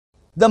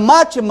the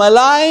much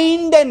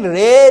maligned and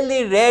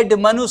rarely read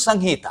Manu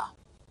Samhita.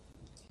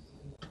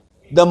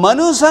 The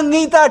Manu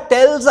Samhita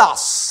tells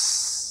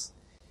us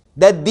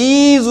that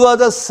these were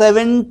the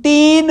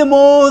 17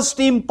 most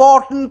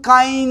important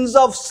kinds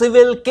of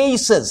civil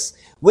cases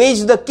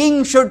which the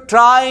king should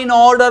try in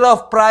order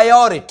of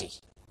priority.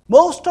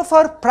 Most of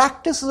our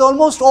practices,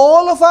 almost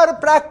all of our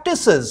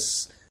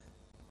practices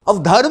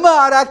of dharma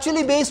are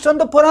actually based on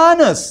the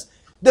Puranas.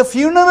 The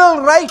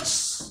funeral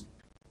rites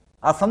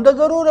are from the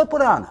Garuda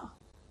Purana.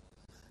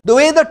 The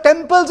way the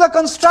temples are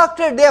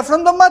constructed, they are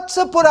from the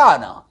Matsya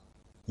Purana.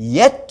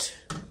 Yet,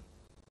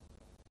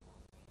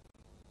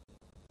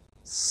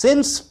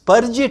 since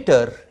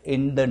Parjitar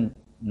in the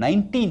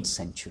 19th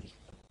century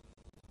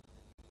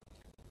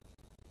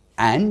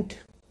and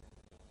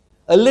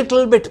a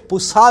little bit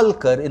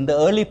Pusalkar in the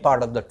early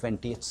part of the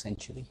 20th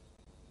century,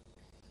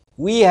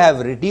 we have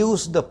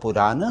reduced the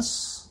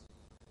Puranas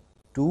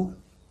to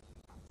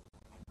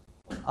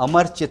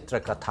Amar Chitra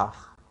Katha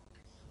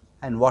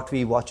and what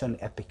we watch on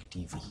Epic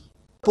TV.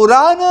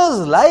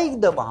 Puranas,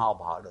 like the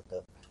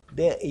Mahabharata,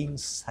 they are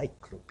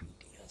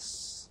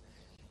encyclopedias.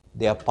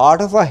 They are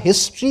part of our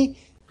history,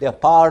 they are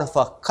part of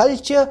our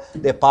culture,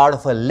 they are part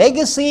of a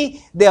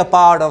legacy, they are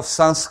part of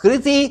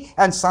Sanskriti,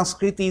 and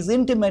Sanskriti is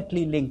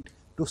intimately linked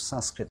to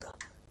Sanskrita.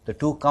 The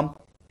two come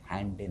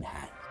hand in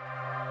hand.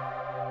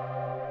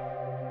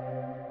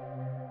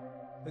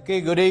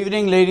 Okay, good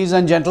evening, ladies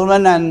and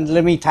gentlemen, and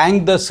let me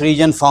thank the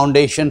Srijan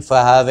Foundation for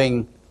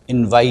having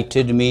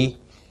invited me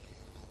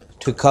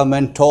to come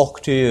and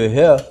talk to you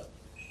here.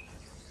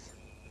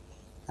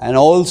 And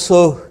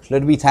also,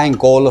 let me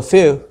thank all of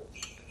you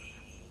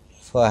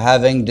for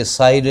having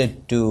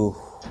decided to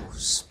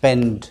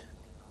spend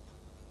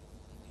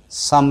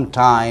some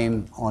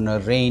time on a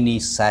rainy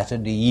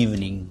Saturday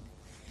evening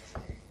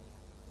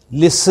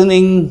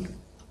listening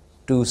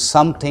to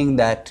something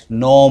that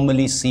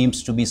normally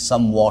seems to be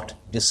somewhat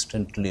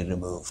distantly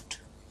removed.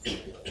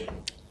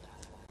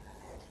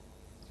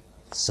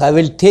 So I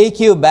will take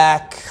you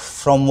back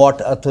from what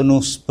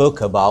Atanu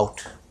spoke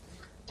about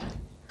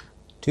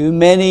to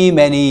many,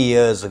 many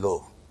years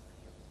ago.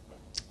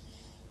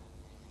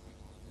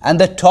 And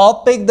the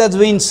topic that's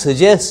been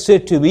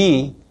suggested to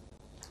me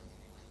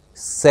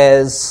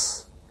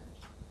says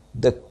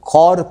the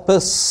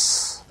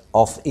corpus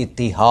of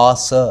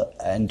Itihasa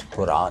and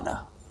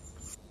Purana.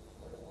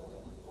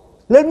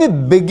 Let me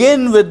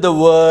begin with the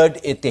word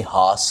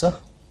Itihasa,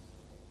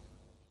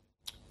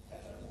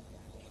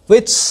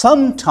 which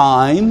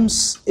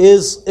sometimes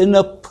is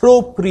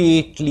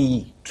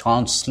inappropriately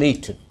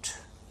translated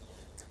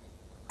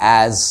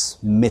as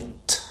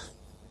myth.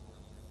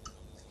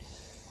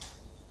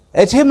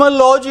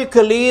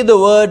 Etymologically, the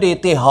word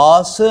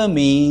Itihasa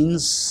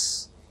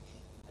means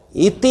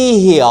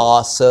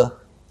Itihasa,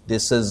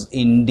 this is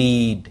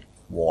indeed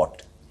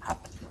what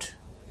happened.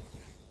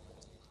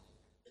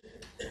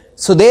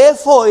 So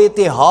therefore,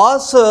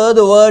 Itihasa,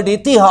 the word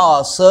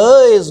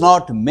Itihasa is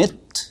not myth.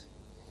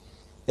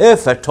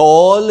 If at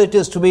all it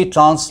is to be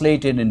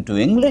translated into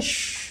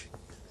English,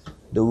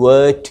 the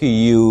word to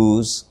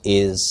use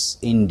is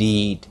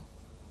indeed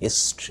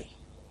history.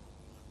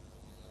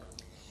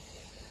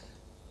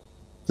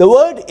 The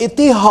word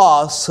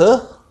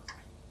Itihasa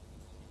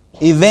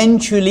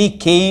eventually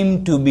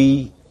came to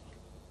be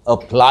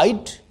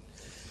applied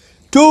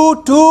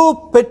to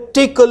two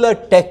particular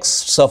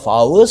texts of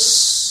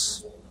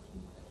ours,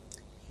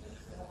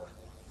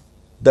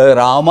 the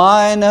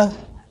Ramayana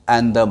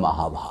and the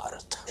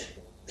Mahabharata.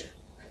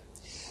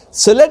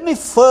 So let me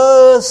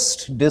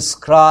first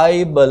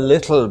describe a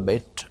little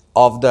bit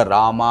of the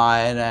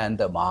Ramayana and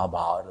the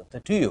Mahabharata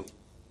to you.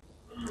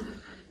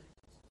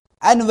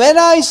 And when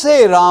I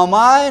say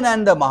Ramayana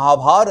and the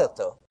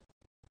Mahabharata,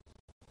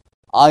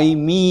 I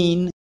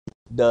mean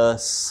the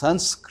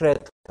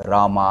Sanskrit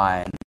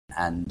Ramayana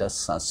and the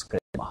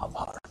Sanskrit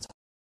Mahabharata.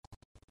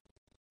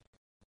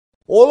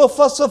 All of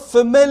us are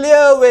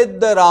familiar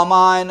with the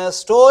Ramayana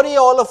story,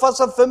 all of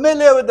us are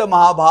familiar with the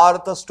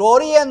Mahabharata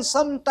story, and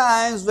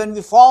sometimes when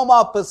we form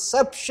our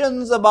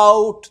perceptions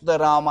about the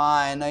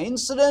Ramayana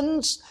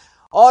incidents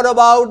or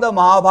about the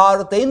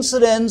Mahabharata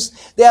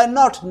incidents, they are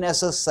not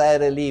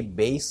necessarily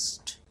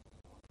based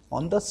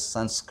on the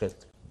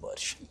Sanskrit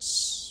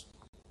versions.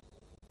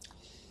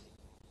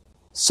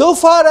 So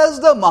far as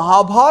the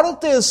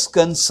Mahabharata is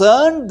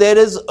concerned, there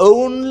is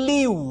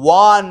only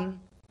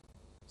one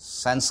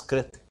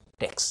Sanskrit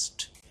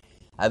text.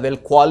 I will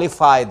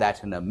qualify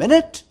that in a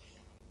minute,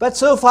 but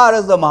so far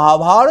as the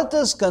Mahabharata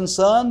is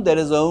concerned, there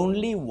is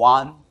only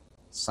one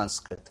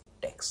Sanskrit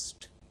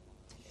text.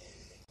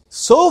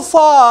 So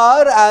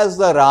far as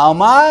the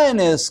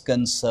Ramayana is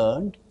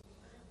concerned,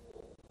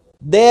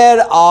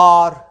 there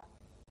are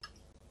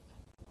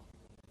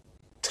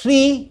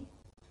three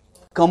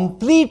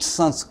complete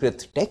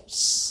Sanskrit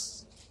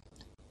texts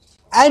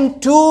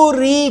and two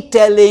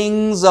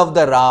retellings of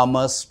the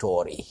Rama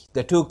story.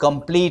 The two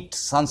complete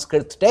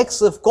Sanskrit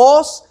texts, of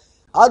course,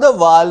 are the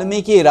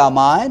Valmiki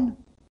Ramayana,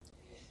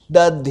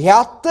 the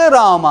Adhyatma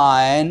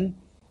Ramayana,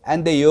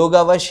 and the Yoga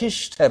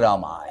Vasishtha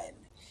Ramayana.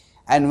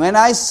 And when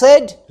I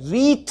said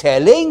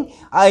retelling,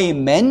 I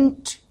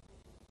meant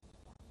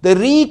the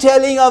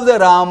retelling of the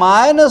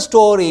Ramayana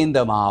story in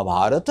the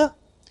Mahabharata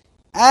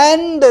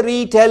and the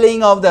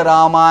retelling of the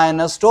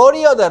Ramayana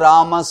story or the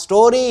Rama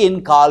story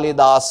in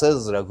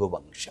Kalidasa's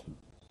Raghuvamsham.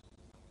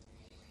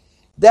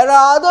 There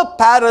are other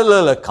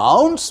parallel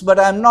accounts, but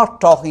I am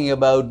not talking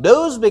about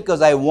those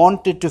because I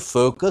wanted to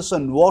focus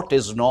on what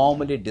is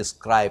normally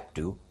described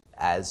to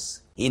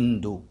as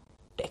Hindu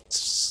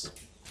texts.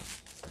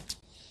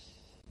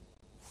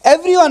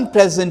 Everyone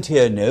present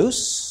here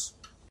knows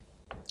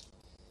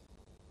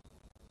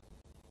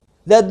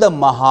that the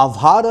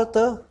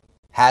Mahabharata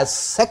has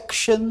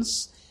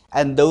sections,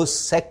 and those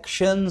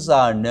sections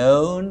are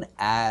known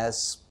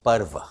as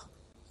Parva.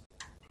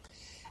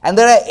 And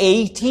there are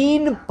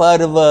 18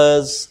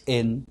 Parvas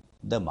in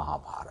the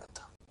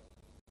Mahabharata.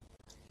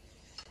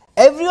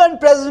 Everyone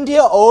present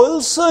here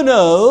also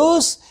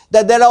knows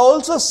that there are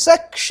also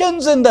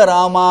sections in the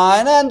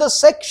Ramayana, and the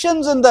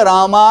sections in the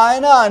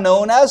Ramayana are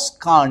known as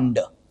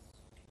Kanda.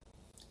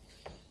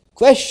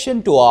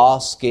 Question to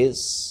ask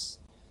is,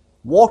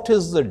 what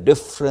is the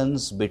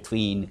difference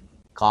between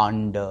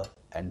Kanda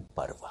and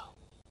Parva?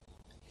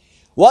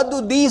 What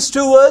do these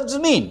two words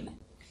mean?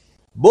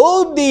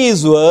 Both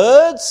these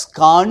words,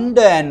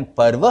 Kanda and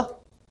Parva,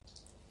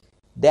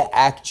 they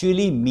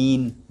actually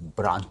mean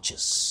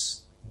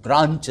branches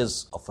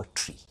of a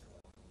tree.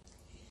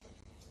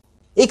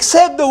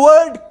 Except the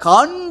word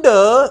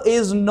Kanda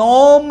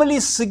normally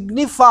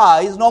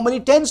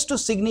tends to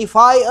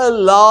signify a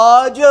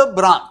larger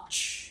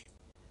branch.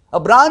 A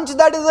branch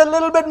that is a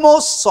little bit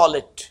more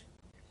solid.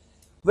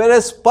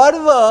 Whereas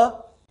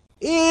Parva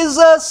is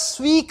a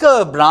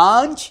weaker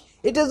branch,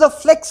 it is a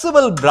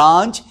flexible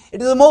branch,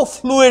 it is a more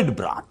fluid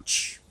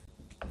branch.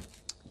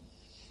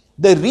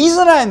 The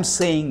reason I am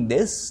saying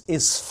this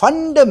is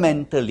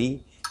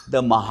fundamentally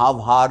the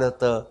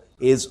Mahabharata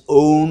is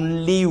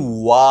only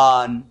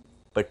one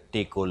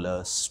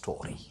particular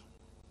story.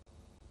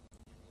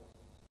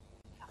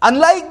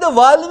 Unlike the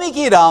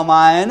Valmiki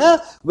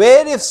Ramayana,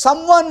 where if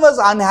someone was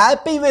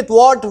unhappy with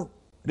what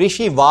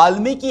Rishi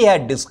Valmiki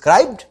had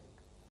described,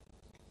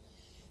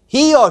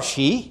 he or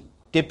she,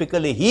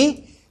 typically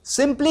he,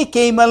 simply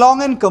came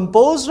along and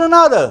composed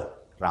another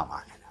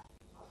Ramayana.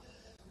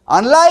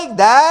 Unlike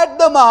that,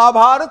 the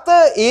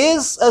Mahabharata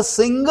is a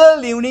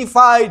single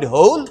unified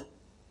whole.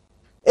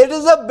 It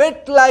is a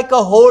bit like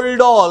a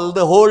hold-all.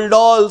 The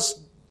hold-alls,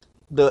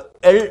 the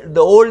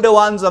older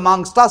ones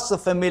amongst us are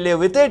familiar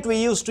with it. We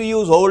used to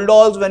use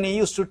hold-alls when we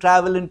used to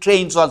travel in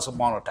trains once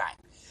upon a time.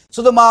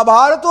 So the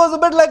Mahabharata was a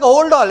bit like a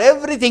hold-all.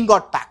 Everything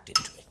got packed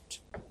into it.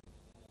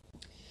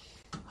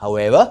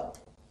 However,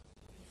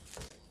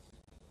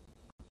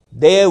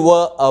 there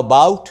were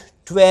about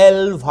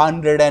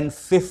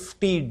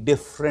 1250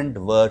 different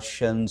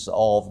versions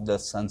of the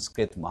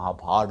Sanskrit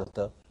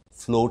Mahabharata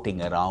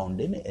floating around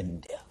in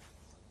India,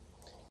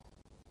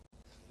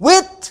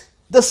 with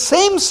the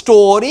same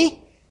story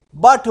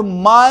but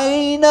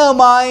minor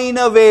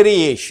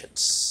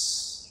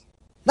variations.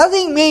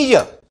 Nothing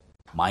major,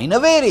 minor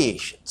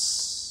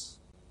variations.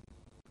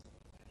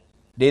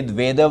 Did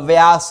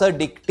Vedavyasa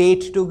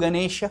dictate to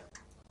Ganesha?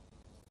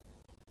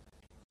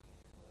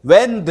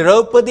 When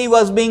Draupadi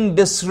was being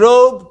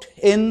disrobed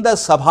in the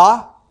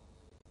Sabha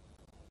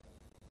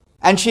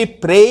and she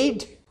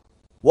prayed,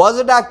 was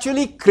it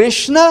actually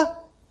Krishna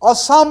or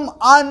some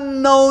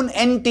unknown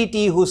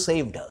entity who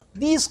saved her?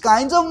 These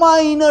kinds of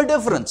minor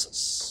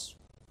differences.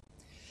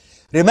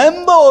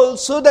 Remember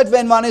also that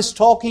when one is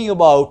talking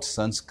about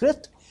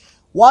Sanskrit,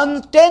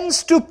 one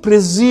tends to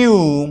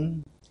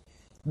presume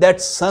that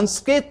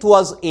Sanskrit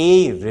was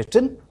A,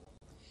 written,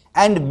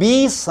 and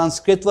B,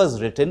 Sanskrit was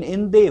written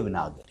in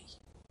Devanagari.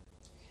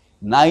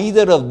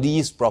 Neither of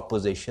these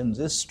propositions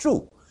is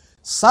true.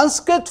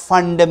 Sanskrit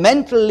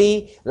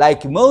fundamentally,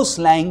 like most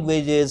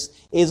languages,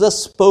 is a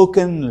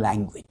spoken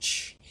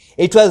language.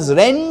 It was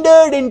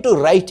rendered into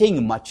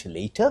writing much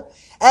later,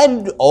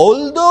 and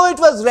although it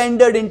was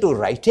rendered into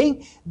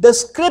writing, the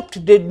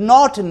script did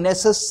not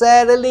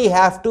necessarily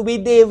have to be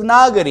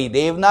Devanagari.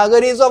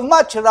 Devanagari is of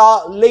much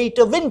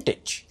later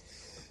vintage.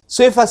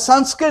 So if a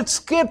Sanskrit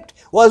script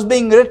was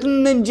being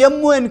written in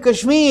Jammu and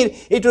Kashmir,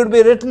 it would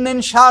be written in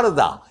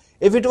Sharda.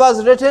 If it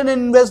was written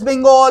in West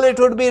Bengal, it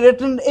would be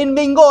written in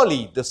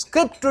Bengali. The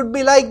script would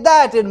be like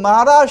that. In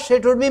Maharashtra,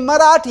 it would be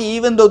Marathi,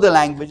 even though the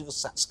language was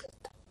Sanskrit.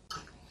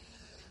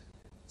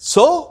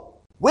 So,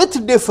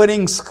 with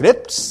differing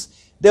scripts,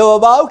 there were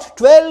about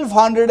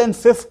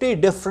 1250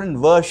 different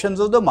versions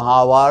of the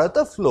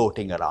Mahabharata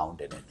floating around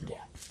in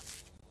India.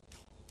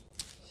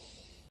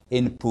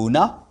 In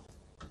Pune,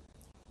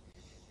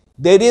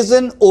 there is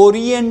an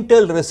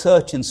Oriental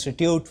Research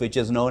Institute which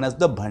is known as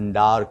the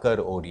Bhandarkar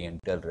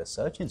Oriental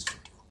Research Institute.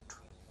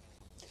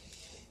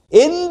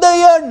 In the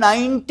year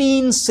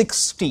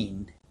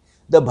 1916,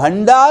 the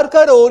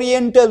Bhandarkar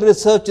Oriental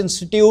Research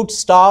Institute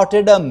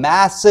started a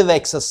massive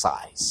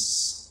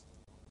exercise.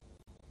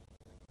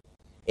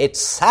 It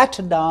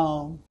sat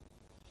down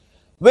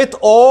with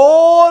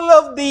all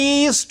of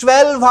these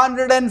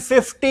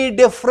 1250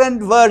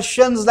 different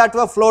versions that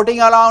were floating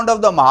around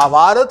of the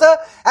Mahabharata,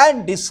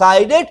 and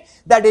decided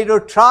that it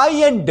would try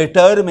and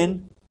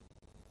determine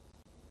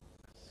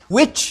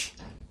which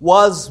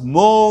was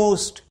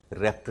most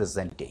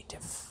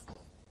representative.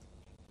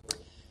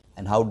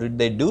 And how did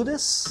they do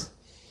this?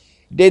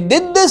 They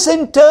did this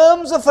in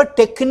terms of a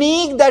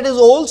technique that is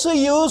also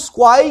used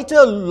quite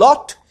a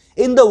lot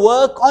in the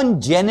work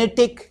on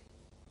genetic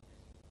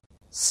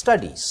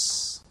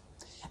studies,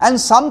 and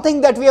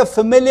something that we are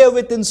familiar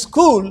with in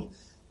school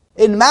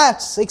in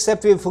maths,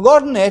 except we've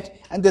forgotten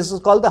it, and this is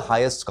called the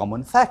highest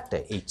common factor,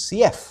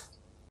 HCF.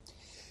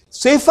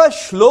 So if a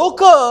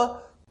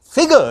shloka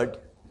figured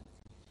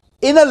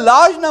in a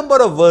large number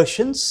of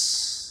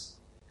versions,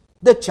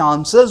 the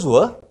chances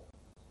were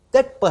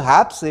that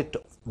perhaps it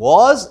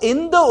was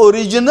in the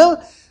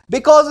original,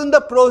 because in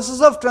the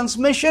process of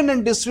transmission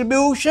and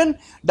distribution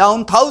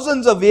down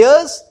thousands of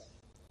years,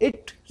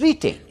 it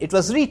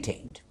was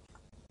retained.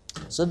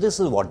 So this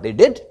is what they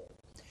did.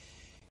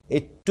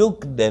 It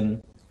took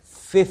them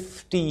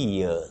 50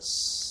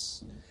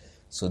 years.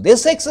 So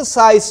this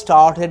exercise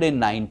started in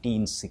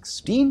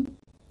 1916.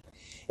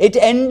 It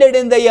ended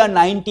in the year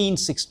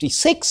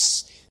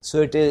 1966.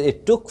 So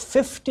it took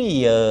 50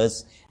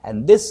 years,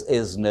 and this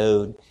is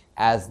known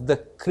as the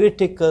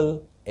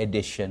critical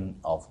edition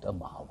of the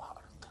Mahabharata.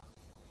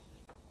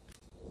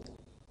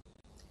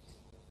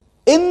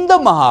 In the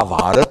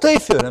Mahabharata,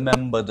 if you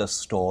remember the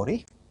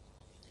story,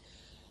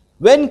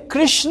 when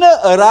Krishna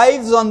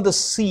arrives on the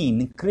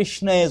scene,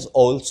 Krishna is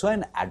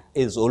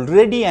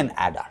already an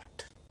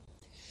adult.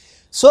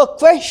 So a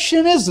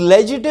question is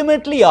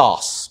legitimately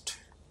asked: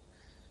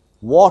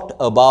 what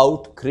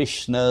about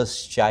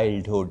Krishna's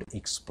childhood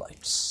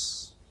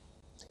exploits?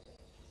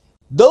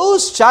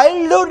 Those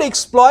childhood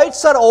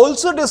exploits are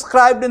also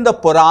described in the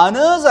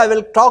Puranas. I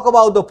will talk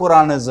about the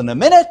Puranas in a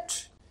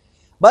minute.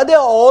 But they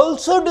are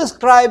also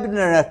described in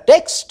a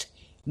text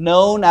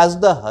known as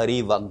the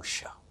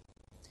Harivansha.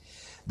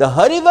 The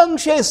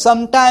Harivansha is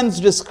sometimes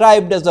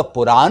described as a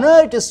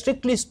Purana. It is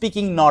strictly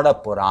speaking not a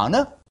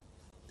Purana.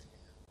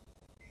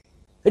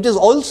 It is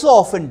also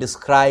often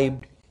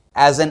described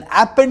as an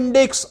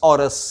appendix or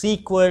a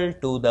sequel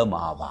to the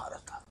Mahabharata.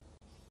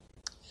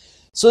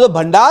 So the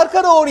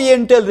Bhandarkar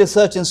Oriental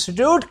Research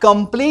Institute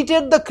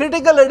completed the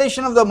critical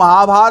edition of the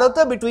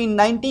Mahabharata between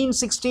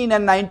 1916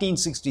 and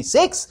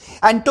 1966,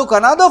 and took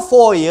another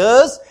 4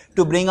 years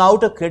to bring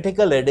out a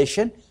critical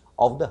edition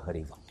of the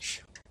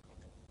Harivansha.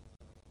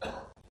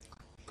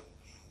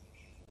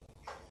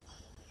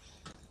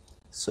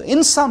 So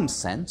in some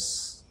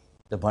sense,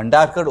 the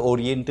Bhandarkar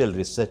Oriental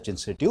Research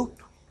Institute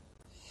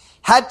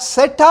had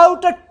set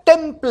out a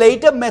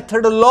template, a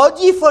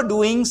methodology for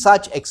doing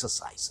such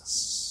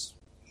exercises.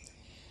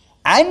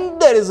 And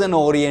there is an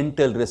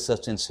Oriental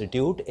Research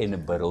Institute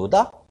in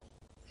Baroda.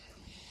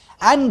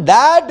 And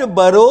that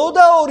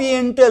Baroda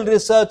Oriental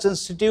Research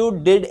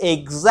Institute did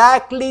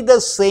exactly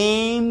the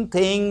same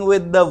thing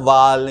with the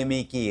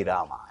Valmiki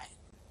Ramayana.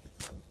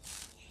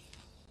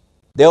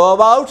 There were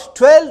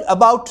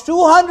about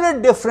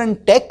 200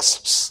 different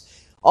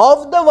texts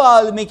of the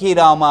Valmiki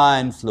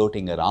Ramayana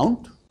floating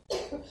around.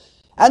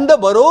 And the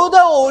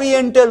Baroda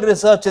Oriental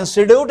Research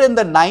Institute in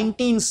the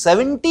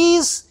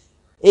 1970s,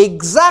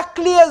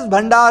 exactly as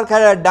Bhandarkar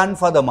had done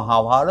for the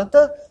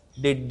Mahabharata,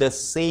 did the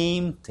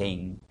same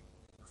thing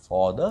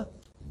for the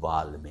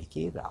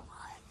Valmiki Ramayana.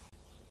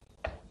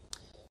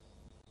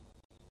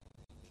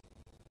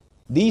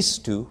 These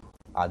two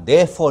are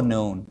therefore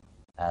known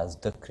as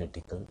the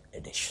critical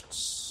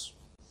editions.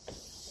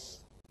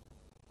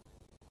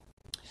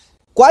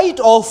 Quite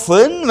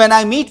often when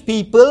I meet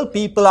people,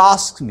 people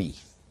ask me,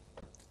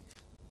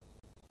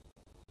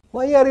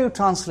 why are you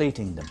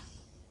translating them?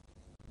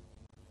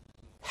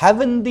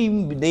 Haven't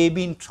they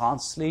been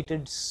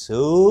translated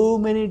so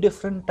many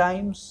different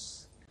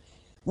times?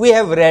 We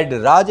have read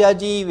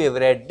Rajaji, we have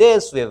read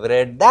this, we have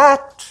read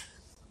that.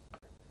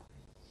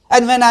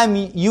 And when I'm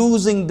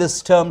using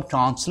this term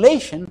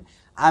translation,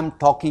 I'm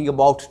talking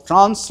about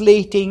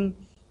translating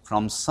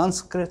from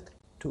Sanskrit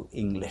to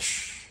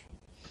English.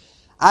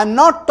 I'm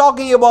not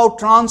talking about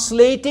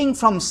translating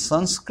from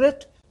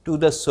Sanskrit to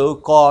the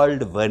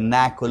so-called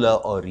vernacular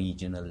or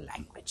regional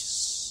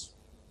languages.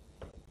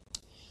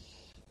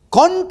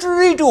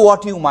 Contrary to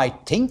what you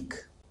might think,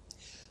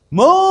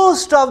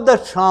 most of the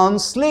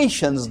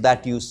translations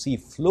that you see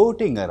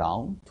floating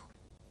around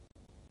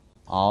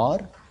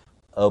are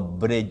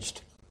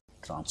abridged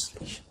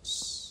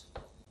translations.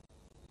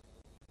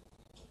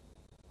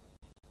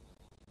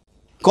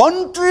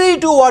 Contrary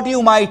to what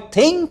you might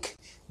think,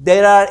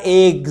 there are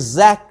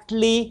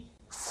exactly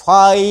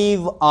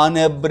 5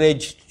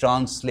 unabridged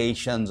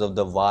translations of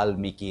the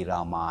Valmiki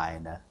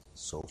Ramayana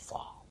so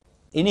far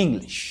in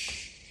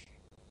English.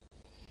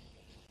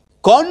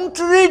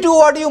 Contrary to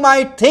what you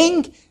might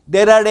think,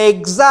 there are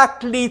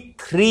exactly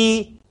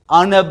 3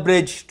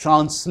 unabridged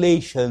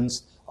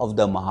translations of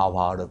the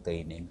Mahabharata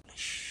in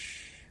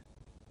English.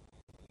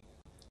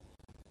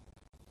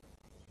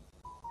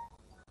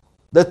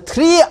 The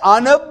three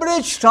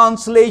unabridged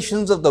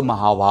translations of the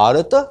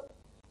Mahabharata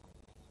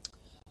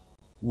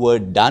were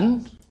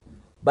done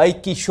by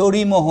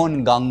Kishori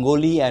Mohan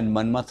Ganguly and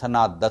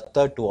Manmathanath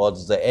Datta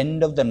towards the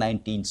end of the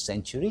 19th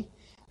century,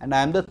 and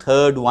I am the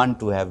third one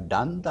to have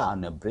done the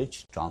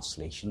unabridged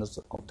translations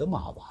of the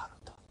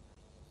Mahabharata.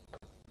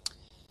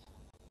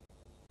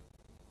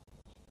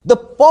 The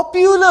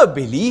popular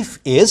belief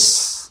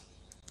is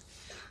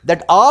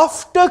that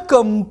after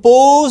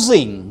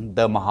composing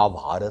the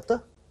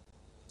Mahabharata,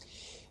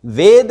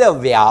 Veda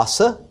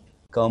Vyasa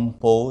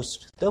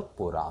composed the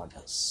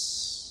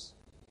Puranas.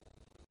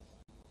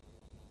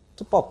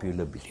 It's a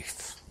popular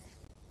belief.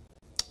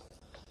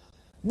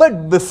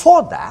 But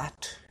before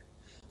that,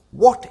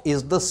 what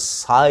is the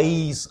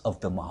size of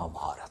the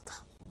Mahabharata?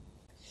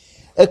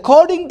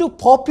 According to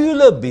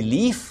popular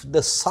belief,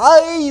 the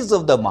size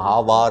of the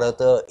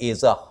Mahabharata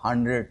is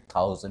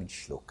 100,000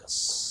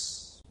 shlokas.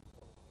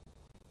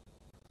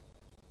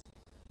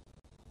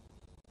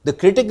 The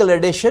critical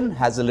edition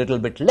has a little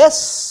bit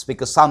less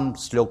because some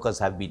shlokas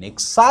have been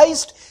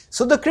excised.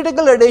 So the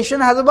critical edition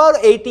has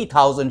about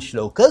 80,000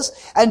 shlokas.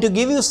 And to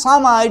give you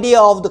some idea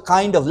of the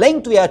kind of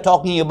length we are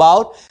talking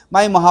about,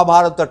 my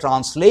Mahabharata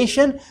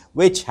translation,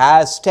 which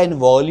has 10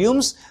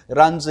 volumes,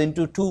 runs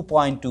into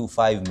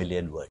 2.25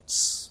 million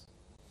words.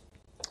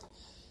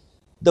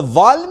 The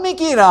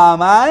Valmiki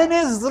Ramayana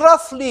is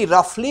roughly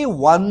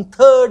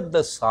 1/3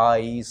 the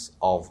size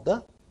of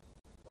the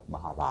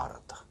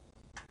Mahabharata.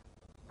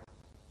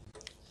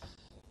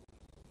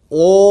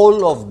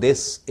 All of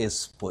this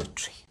is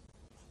poetry.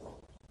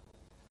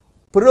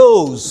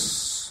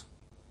 Prose,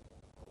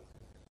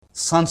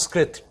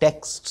 Sanskrit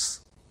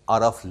texts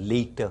are of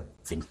later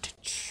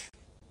vintage.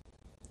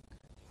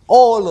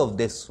 All of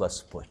this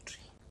was poetry.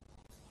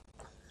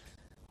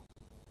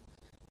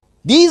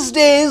 These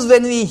days,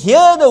 when we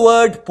hear the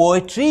word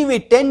poetry, we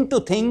tend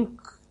to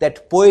think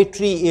that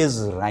poetry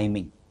is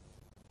rhyming.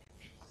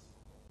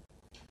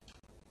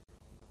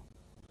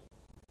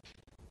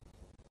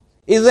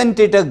 Isn't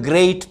it a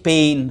great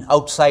pain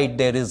outside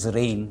there is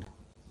rain?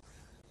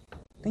 I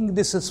think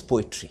this is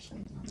poetry.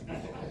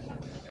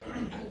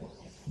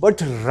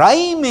 But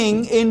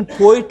rhyming in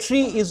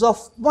poetry is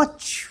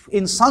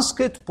in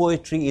Sanskrit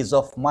poetry is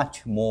of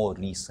much more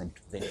recent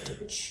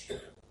vintage.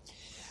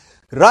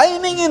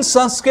 Rhyming in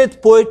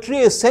Sanskrit poetry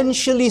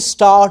essentially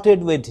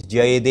started with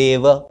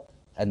Jayadeva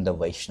and the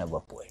Vaishnava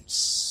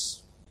poets.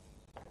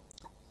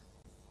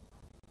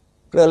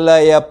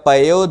 Pralaya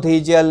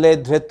payodhi jale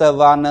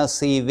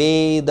dhritavanasi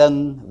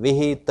vedam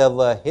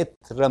vihitava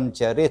hitram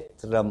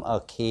charitram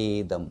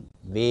akhedam.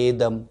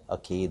 Vedam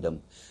akhedam.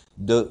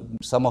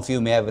 Some of you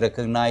may have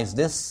recognized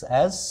this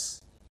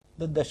as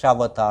the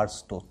Dashavatar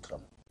Stotram.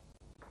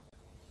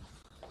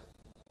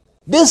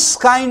 This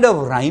kind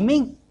of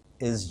rhyming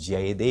is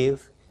Jayadev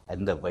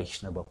and the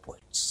Vaishnava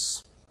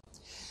poets.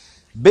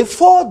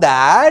 Before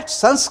that,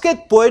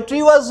 Sanskrit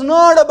poetry was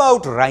not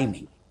about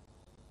rhyming.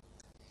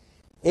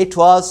 It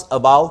was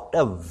about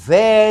a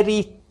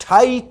very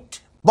tight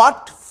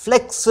but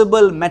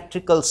flexible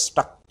metrical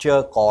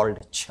structure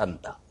called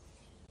Chanda,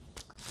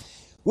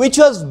 which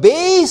was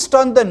based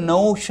on the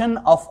notion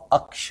of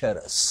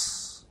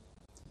aksharas.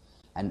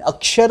 And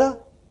akshara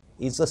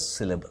is a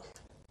syllable.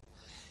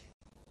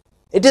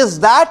 It is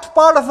that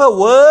part of a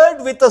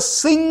word with a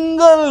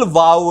single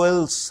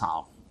vowel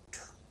sound.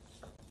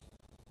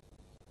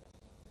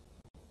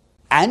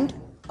 And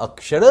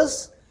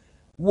aksharas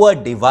were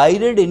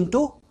divided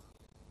into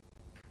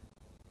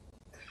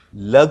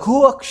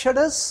Laghu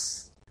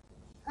aksharas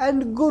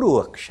and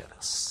Guru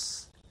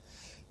aksharas.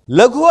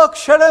 Laghu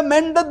akshara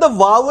meant that the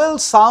vowel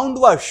sound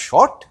was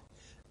short.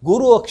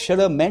 Guru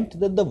akshara meant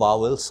that the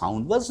vowel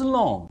sound was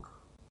long.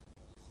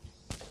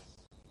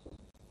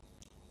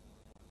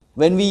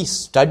 When we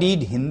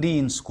studied Hindi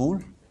in school,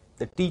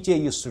 the teacher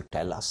used to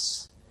tell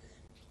us,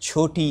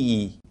 Choti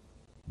E,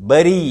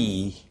 Bari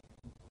E.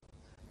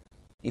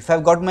 If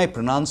I've got my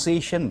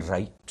pronunciation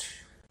right,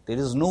 there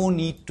is no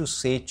need to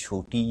say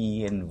Choti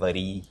E and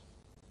Bari.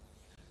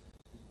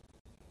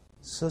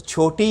 So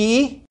Choti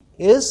E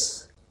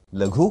is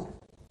Laghu,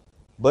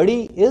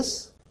 Badi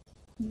is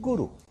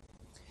Guru.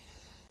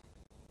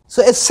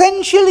 So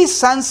essentially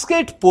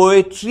Sanskrit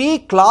poetry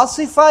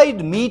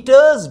classified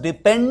meters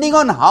depending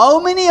on how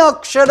many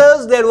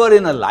aksharas there were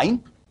in a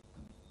line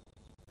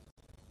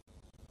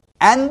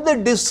and the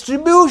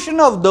distribution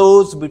of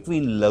those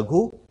between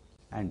Laghu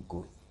and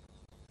Guru.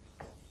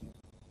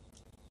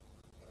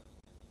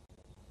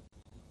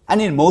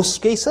 And in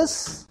most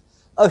cases,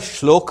 a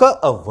shloka,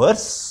 a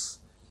verse,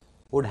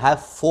 would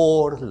have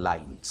 4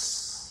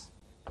 lines.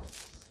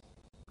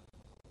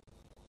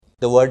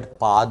 The word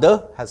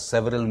pada has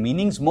several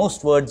meanings.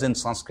 Most words in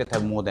Sanskrit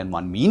have more than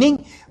one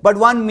meaning, but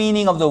one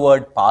meaning of the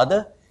word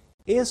pada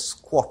is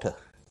quarter,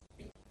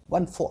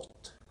 1/4.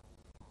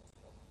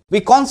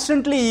 We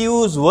constantly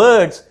use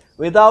words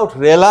without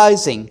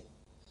realizing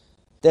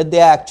that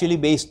they are actually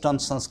based on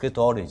Sanskrit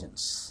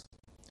origins.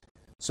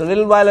 So a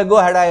little while ago,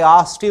 had I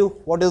asked you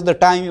what is the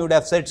time, you would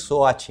have said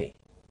soa che.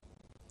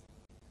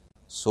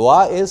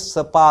 Soa is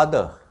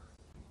sapada,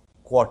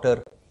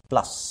 quarter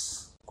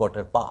plus,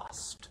 quarter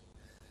past.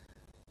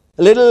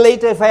 A little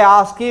later, if I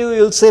ask you,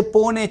 you'll say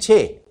pone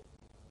che.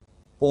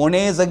 Pone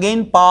is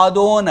again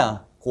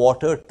padona,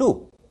 quarter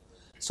to.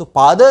 So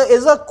pada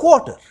is a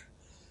quarter.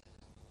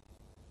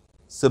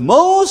 So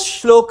most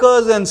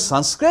shlokas in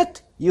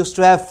Sanskrit used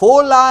to have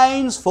 4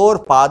 lines,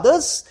 4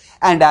 padas,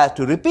 and I have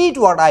to repeat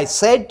what I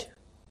said,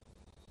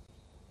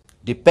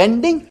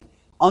 depending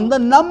on the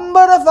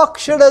number of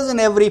aksharas in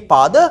every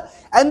pada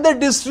and the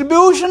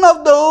distribution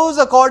of those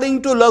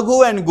according to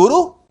Laghu and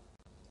Guru,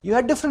 you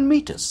had different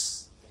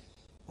meters.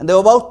 And there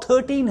were about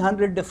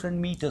 1300 different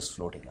meters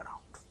floating around.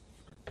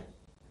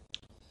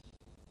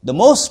 The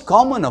most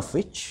common of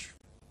which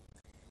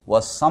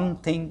is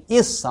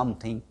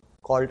something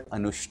called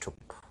Anushtup.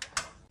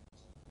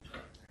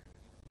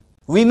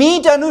 We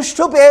meet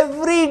Anushtup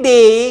every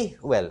day,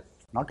 well,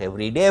 not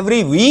every day,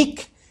 every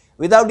week,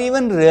 without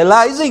even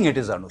realizing it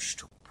is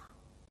Anushtup.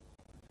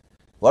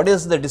 What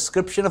is the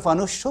description of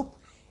Anushtup?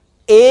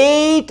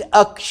 8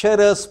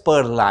 aksharas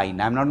per line.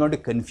 I am not going to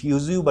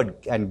confuse you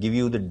and give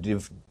you the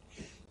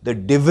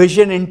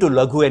division into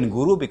Laghu and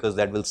Guru, because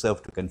that will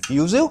serve to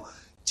confuse you.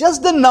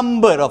 Just the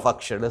number of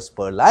aksharas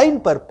per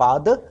line, per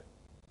pada,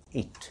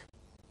 8.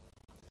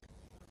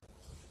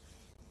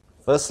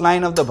 First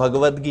line of the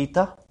Bhagavad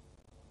Gita.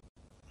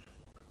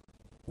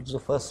 What's the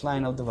first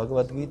line of the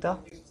Bhagavad Gita?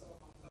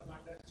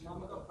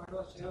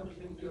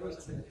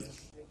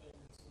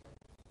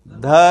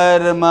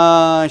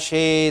 Dharma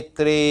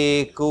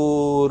kshetre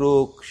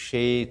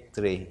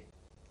kurukshetre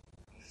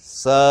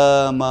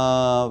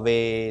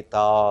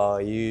samaveta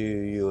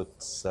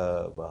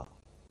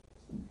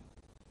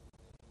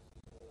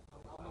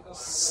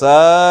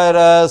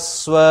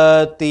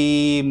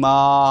Saraswati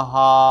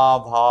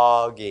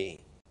Mahabhage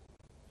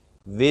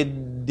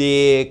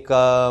Vidye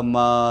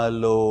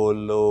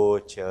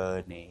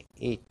Kamalolochane.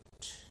 8.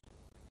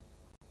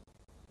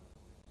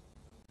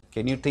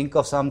 Can you think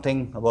of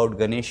something about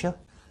Ganesha?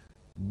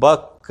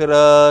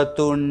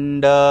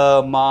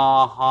 Bakratunda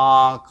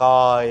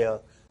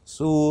Mahakaya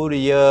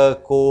Surya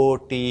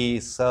Koti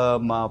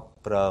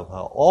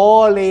Samaprabha.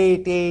 All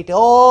 8,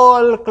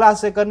 all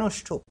classic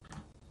Anushtup.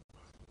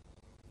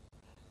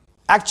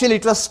 Actually,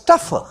 it was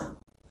tougher,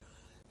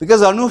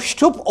 because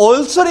Anushtup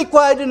also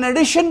required, in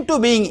addition to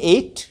being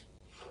 8,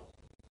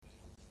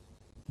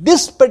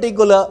 this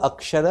particular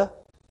akshara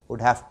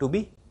would have to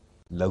be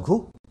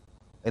Laghu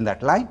in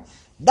that line.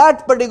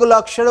 That particular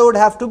akshara would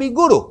have to be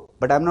Guru,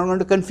 but I am not going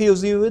to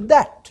confuse you with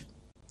that.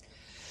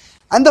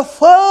 And the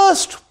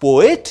first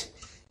poet,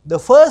 the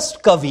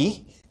first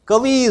Kavi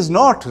is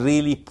not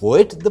really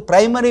poet. The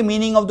primary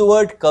meaning of the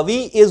word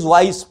Kavi is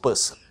wise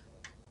person.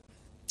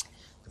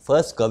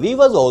 First Kavi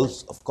was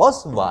also, of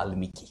course,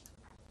 Valmiki.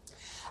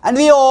 And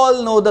we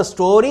all know the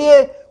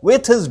story.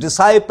 With his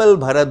disciple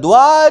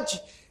Bharadwaj,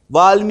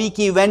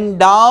 Valmiki went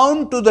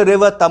down to the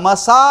river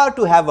Tamasa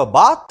to have a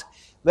bath,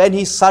 when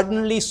he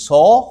suddenly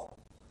saw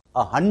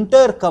a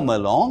hunter come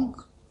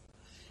along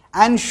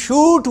and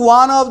shoot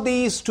one of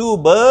these 2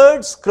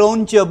 birds,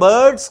 Krauncha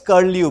birds,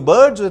 curlew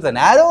birds, with an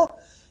arrow.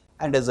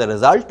 And as a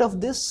result of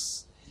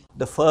this,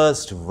 the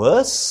first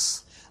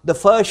verse, the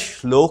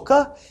first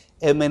shloka,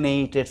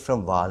 emanated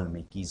from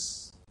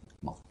Valmiki's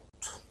mouth.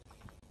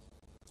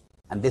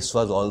 And this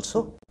was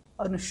also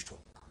Anushtup.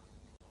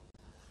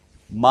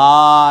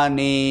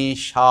 Mani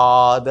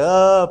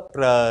shada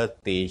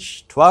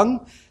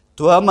pratishtvam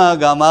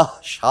tvamagama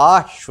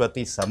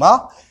shashvati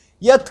sama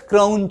yat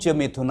krauncha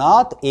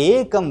mithunat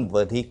ekam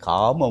vadhi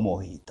kama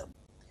mohitam.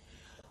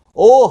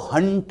 O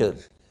hunter,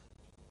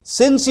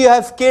 since you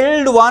have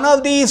killed one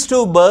of these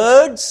 2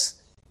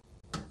 birds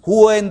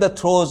who are in the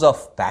throes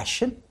of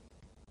passion,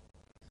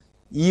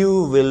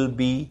 you will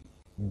be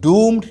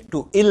doomed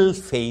to ill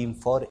fame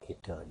for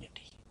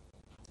eternity.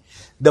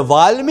 The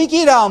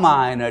Valmiki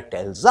Ramayana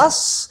tells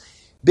us,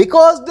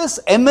 because this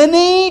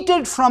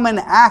emanated from an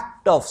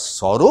act of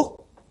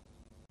sorrow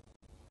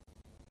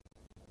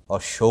or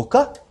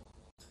shoka,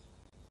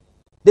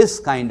 this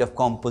kind of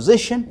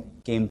composition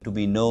came to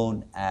be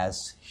known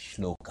as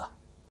shloka.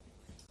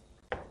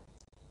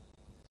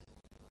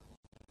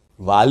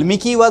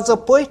 Valmiki was a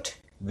poet,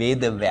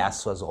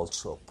 Vedavyas was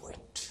also a poet.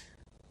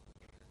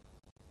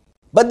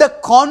 But the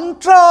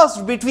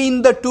contrast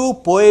between the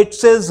 2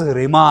 poets is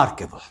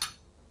remarkable.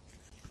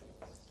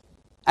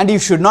 And you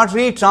should not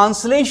read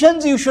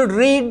translations, you should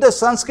read the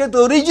Sanskrit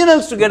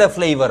originals to get a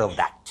flavor of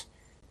that.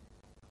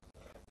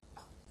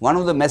 One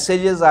of the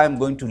messages I am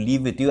going to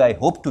leave with you, I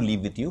hope to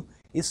leave with you,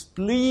 is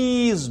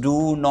please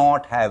do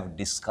not have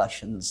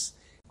discussions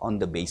on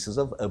the basis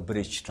of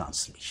abridged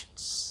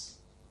translations.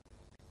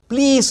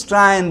 Please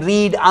try and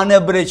read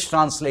unabridged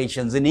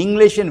translations. In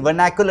English, in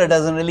vernacular,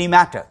 doesn't really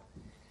matter.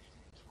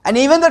 And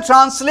even the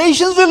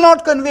translations will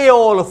not convey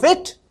all of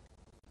it.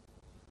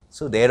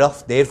 So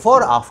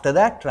therefore, after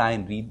that, try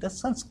and read the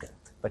Sanskrit.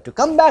 But to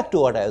come back to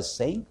what I was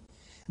saying,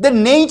 the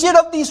nature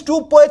of these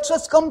 2 poets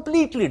was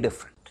completely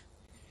different.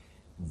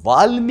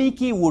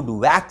 Valmiki would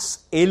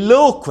wax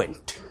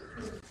eloquent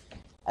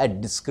at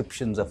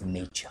descriptions of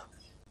nature.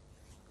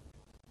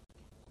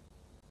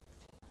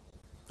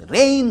 The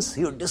rains,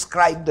 he would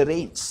describe the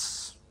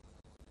rains.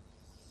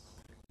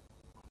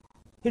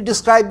 He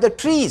described the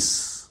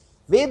trees.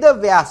 Veda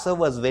Vyasa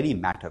was very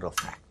matter of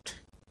fact.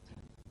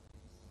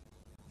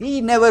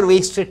 He never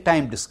wasted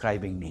time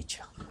describing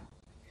nature.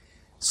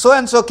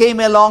 So-and-so came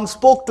along,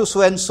 spoke to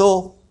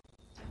so-and-so,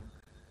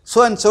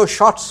 so-and-so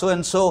shot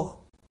so-and-so,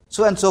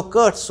 so-and-so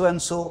cursed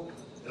so-and-so.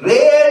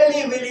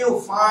 Rarely will you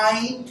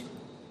find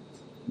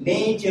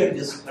nature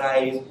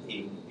described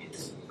in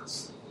myths.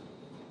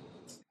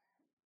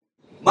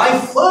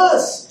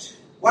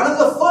 One of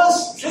the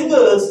first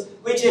triggers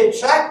which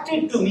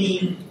attracted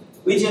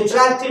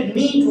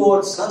me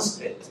towards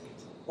Sanskrit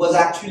was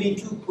actually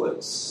two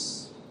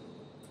poets,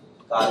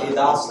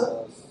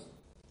 Kalidasa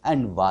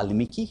and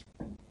Valmiki.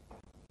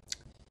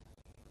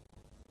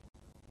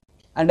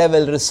 And I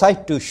will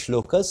recite two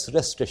shlokas,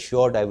 rest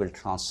assured I will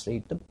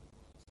translate them.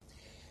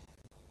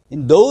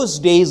 In those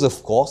days,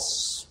 of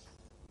course,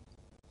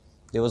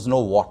 there was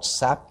no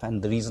WhatsApp,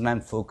 and the reason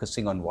I'm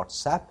focusing on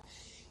WhatsApp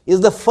is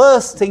the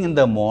first thing in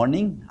the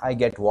morning I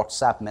get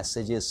WhatsApp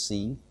messages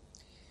saying,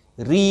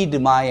 read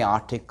my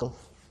article,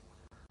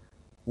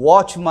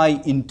 watch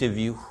my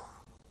interview,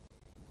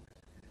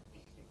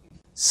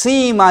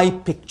 see my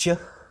picture.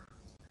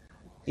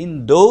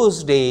 In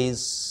those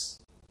days,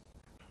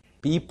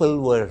 people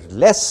were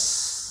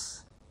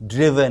less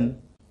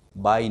driven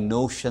by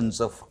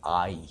notions of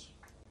I.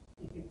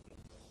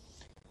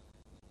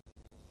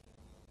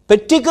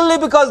 Particularly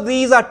because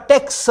these are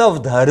texts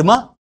of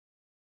dharma,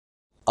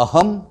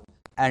 aham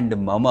and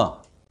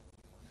mama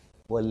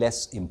were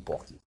less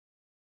important.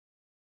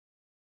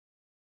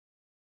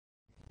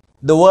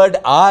 The word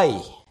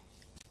I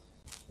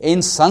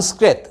in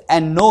Sanskrit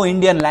and no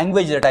Indian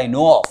language that I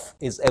know of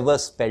is ever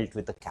spelt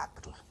with a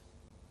capital.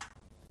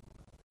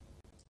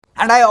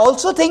 And I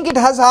also think it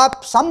has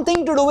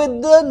something to do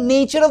with the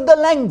nature of the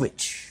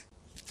language.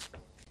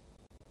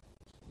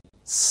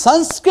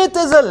 Sanskrit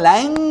is a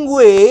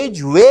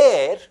language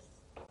where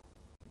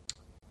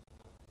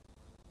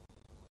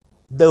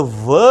the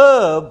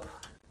verb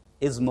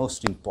is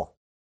most important.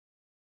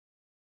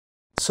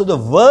 So the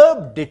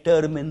verb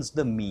determines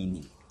the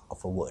meaning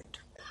of a word.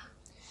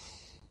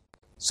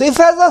 So if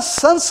as a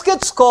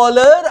Sanskrit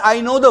scholar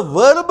I know the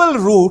verbal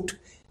root,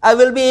 I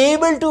will be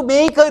able to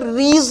make a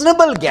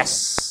reasonable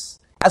guess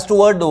as to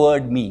what the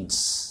word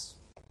means.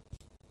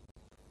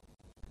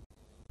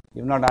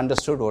 You have not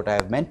understood what I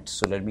have meant,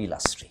 so let me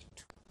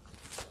illustrate.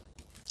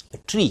 A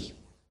tree.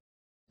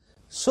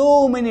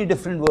 So many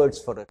different words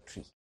for a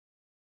tree.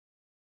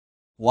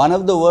 One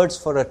of the words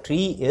for a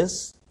tree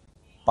is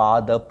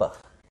padapa.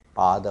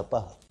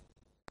 Padapa.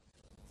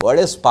 What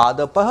is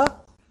padapa?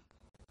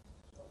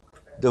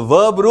 The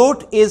verb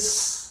root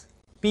is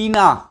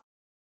pina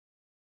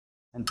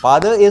and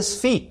pada is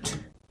feet.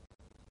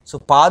 So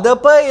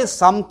padapa is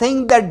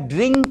something that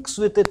drinks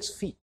with its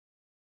feet.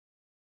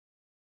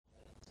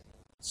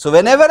 So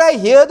whenever I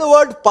hear the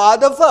word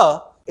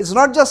padapa, it's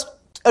not just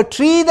a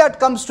tree that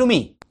comes to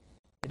me.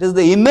 It is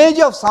the image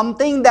of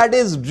something that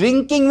is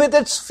drinking with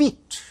its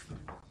feet.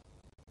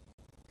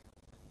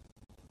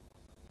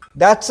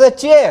 That's a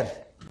chair.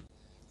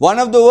 One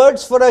of the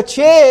words for a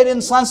chair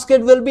in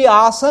Sanskrit will be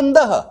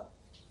asandaha.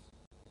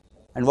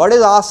 And what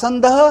is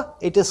asandaha?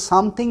 It is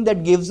something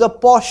that gives a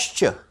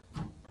posture.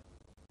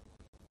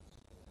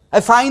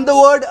 I find the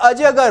word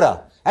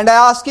ajagara and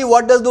I ask you,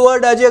 what does the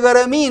word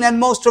ajagara mean? And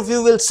most of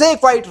you will say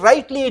quite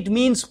rightly it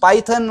means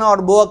python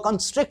or boa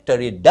constrictor.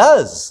 It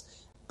does.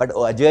 But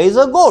aja is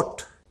a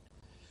goat.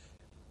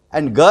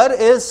 And gar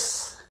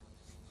is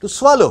to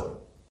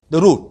swallow,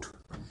 the root.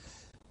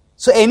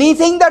 So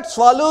anything that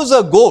swallows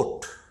a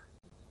goat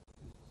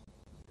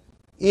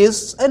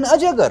is an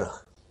ajagara.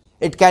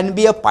 It can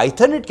be a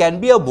python, it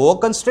can be a boa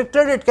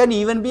constrictor, it can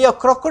even be a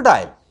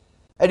crocodile.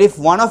 And if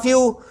one of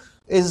you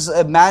is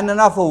a man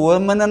enough or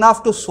woman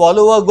enough to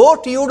swallow a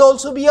goat, you would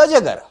also be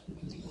ajagara.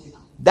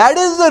 That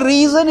is the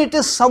reason it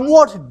is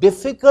somewhat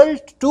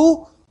difficult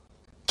to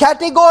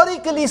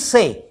categorically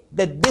say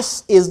that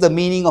this is the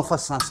meaning of a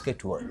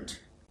Sanskrit word.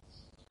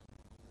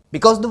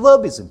 Because the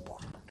verb is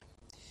important.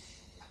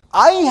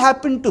 I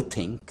happen to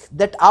think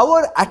that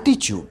our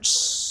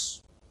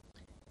attitudes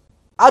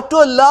are to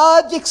a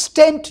large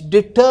extent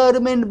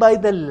determined by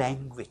the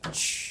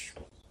language.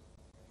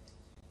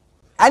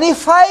 And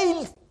if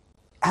I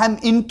am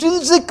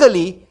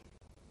intrinsically,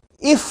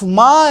 if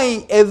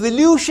my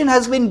evolution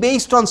has been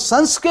based on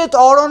Sanskrit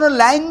or on a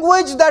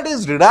language that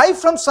is derived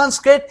from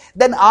Sanskrit,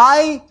 then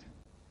I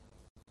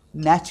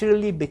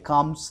naturally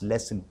becomes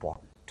less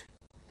important.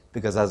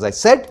 Because as I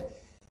said,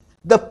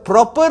 the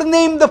proper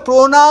name, the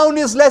pronoun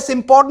is less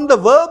important, the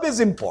verb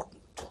is important.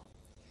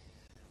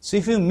 So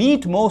if you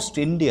meet most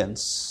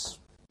Indians,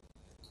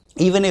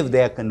 even if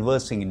they are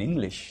conversing in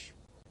English,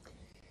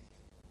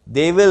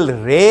 they will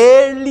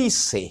rarely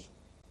say,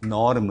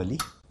 normally,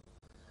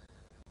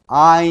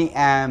 I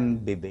am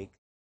Bibek.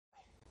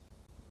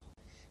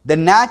 The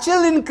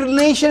natural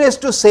inclination is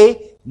to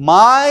say,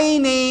 my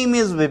name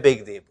is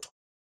Bibek Deb Roy.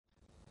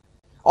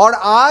 Or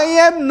I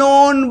am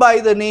known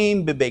by the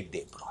name Bibek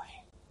Deb Roy.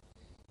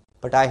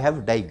 But I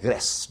have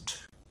digressed.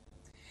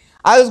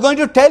 I was going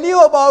to tell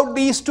you about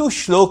these two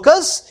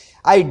shlokas.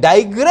 I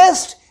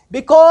digressed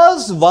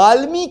because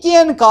Valmiki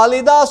and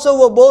Kalidasa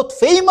were both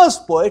famous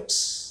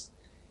poets,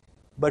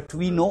 but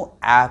we know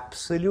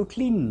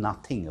absolutely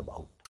nothing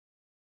about them.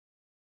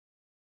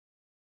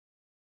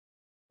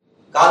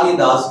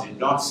 Kalidas did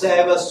not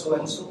say I was so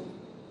and so.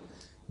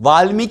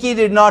 Valmiki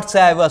did not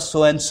say I was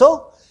so and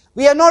so.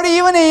 We are not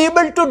even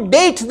able to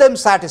date them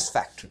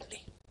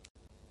satisfactorily.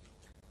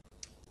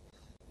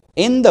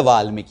 In the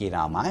Valmiki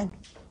Ramayana,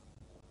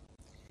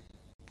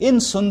 in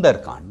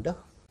Sundarkanda,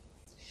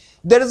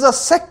 there is a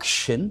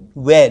section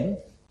when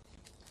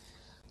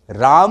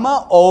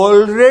Rama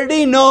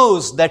already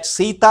knows that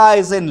Sita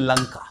is in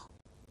Lanka.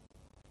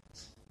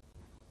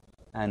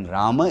 And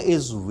Rama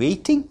is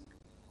waiting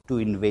to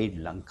invade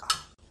Lanka.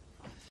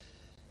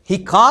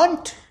 He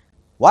can't.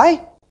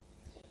 Why?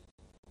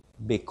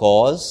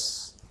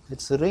 Because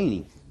it's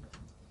raining.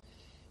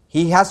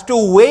 He has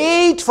to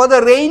wait for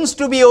the rains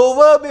to be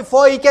over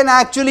before he can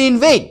actually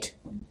invade.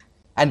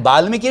 And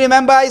Valmiki,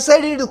 remember I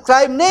said he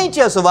described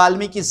nature. So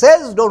Valmiki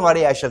says, don't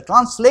worry, I shall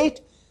translate.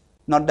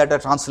 Not that a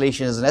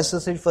translation is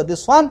necessary for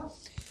this one.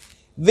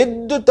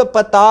 Vidyut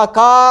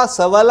pataka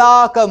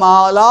savalaka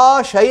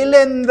mala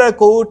shailendra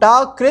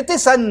kota kriti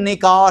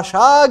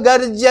sannikasha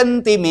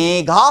garjanti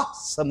megha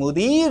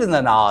samudir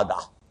nanada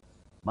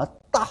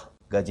matta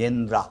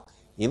gajendra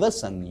iva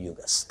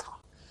samyugastha.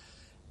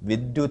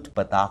 Vidyut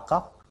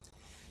pataka,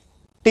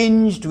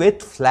 tinged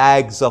with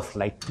flags of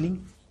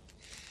lightning.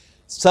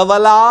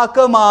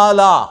 Savalaka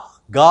mala,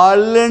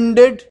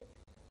 garlanded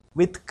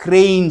with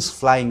cranes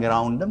flying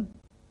around them.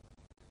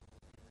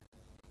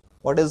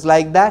 What is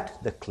like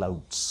that? The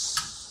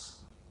clouds.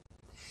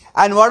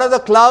 And what are the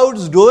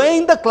clouds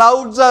doing? The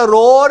clouds are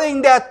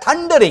roaring, they are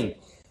thundering.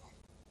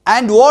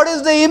 And what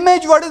is the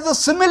image? What is the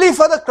simile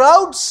for the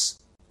clouds?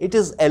 It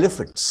is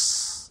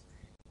elephants.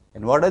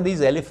 And what are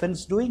these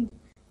elephants doing?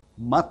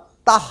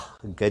 Matta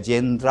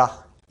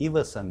Gajendra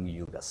Iva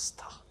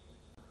Samyugastha.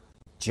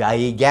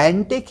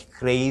 Gigantic,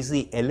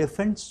 crazy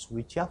elephants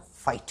which are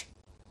fighting.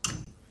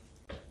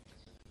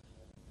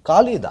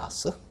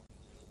 Kalidasa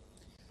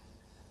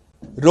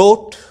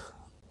wrote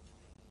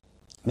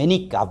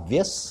many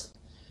kavyas.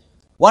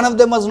 One of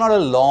them was not a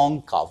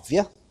long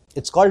kavya.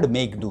 It's called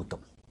Meghdootam.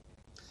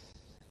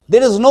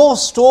 There is no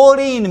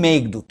story in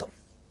Meghdootam.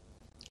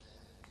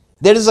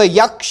 There is a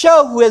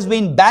yaksha who has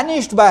been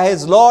banished by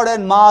his lord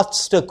and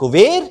master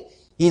Kuver.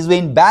 He's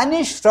been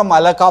banished from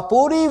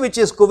Alakapuri, which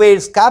is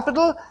Kuver's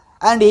capital,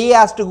 and he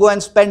has to go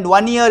and spend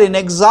 1 year in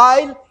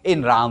exile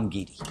in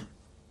Ramgiri.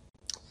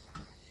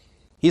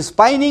 He's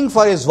pining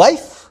for his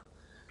wife,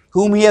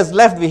 whom he has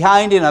left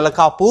behind in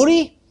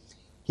Alakapuri.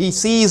 He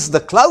sees the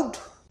cloud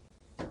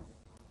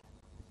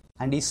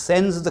and he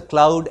sends the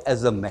cloud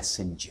as a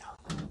messenger.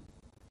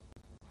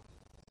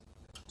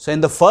 So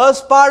in the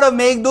first part of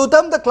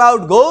Meghdootam, the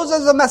cloud goes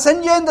as a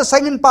messenger. In the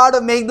second part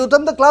of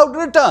Meghdootam, the cloud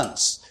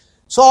returns.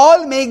 So all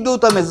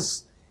Meghdootam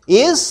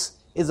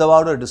is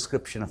about a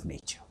description of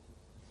nature.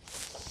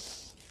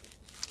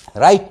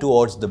 Right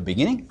towards the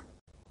beginning,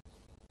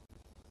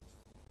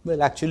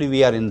 well actually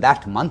we are in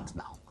that month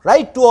now.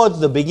 Right towards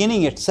the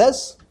beginning it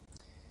says,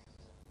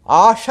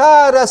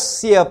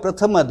 Asharasya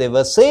prathama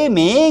devase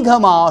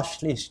megham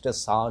ashlishta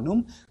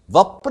sanum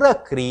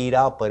vapra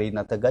krira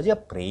parinata gaja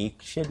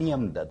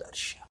prekshaniyam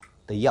dadarsha.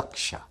 The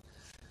yaksha.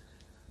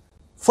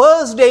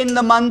 First day in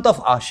the month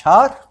of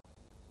Ashar,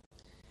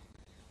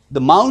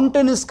 the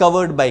mountain is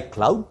covered by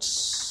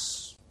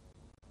clouds.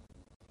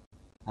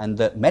 And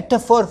the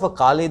metaphor for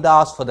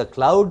Kalidas for the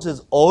clouds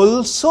is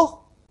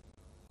also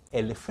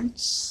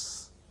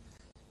elephants.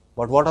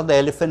 But what are the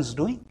elephants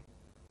doing?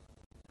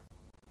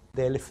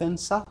 The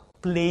elephants are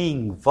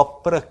playing.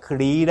 Vapra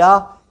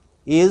Krida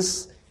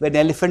is when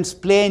elephants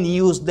play and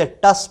use their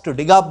tusks to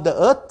dig up the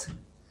earth,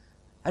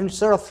 and it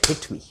sort of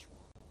hit me.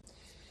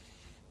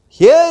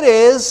 Here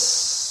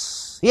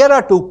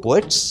are two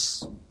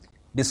poets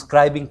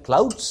describing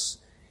clouds.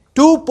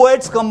 Two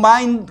poets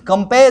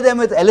compare them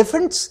with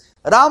elephants.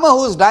 Rama,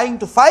 who is dying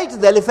to fight,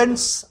 the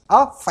elephants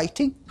are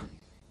fighting.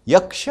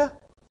 Yaksha,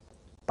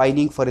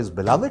 pining for his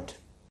beloved,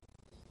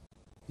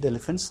 the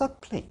elephants are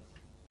playing.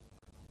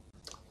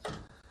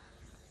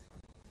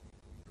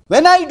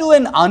 When I do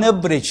an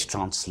unabridged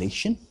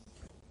translation,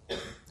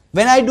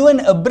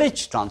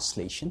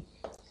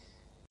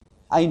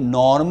 I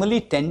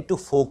normally tend to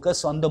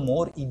focus on the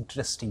more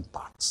interesting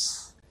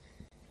parts.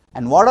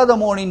 And what are the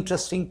more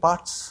interesting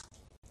parts?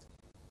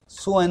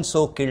 So and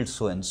so killed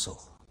so and so.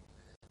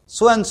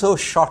 So and so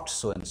shot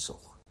so and so.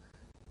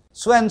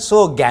 So and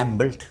so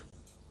gambled.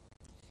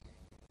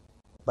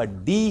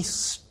 But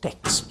these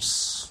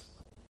texts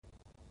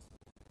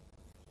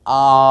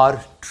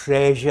are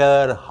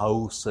treasure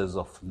houses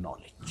of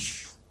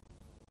knowledge.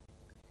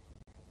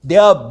 They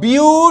are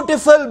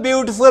beautiful,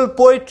 beautiful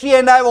poetry,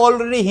 and I've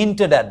already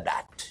hinted at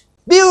that.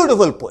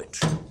 Beautiful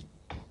poetry.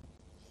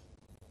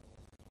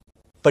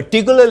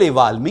 Particularly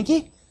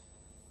Valmiki,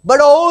 but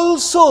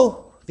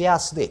also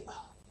Vyasadeva.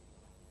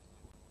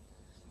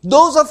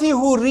 Those of you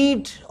who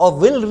read or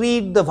will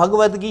read the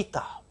Bhagavad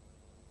Gita,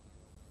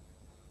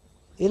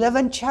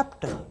 11th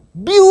chapter.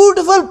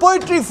 Beautiful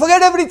poetry,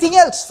 forget everything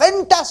else.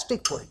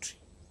 Fantastic poetry.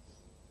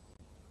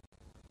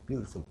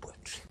 Beautiful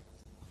poetry.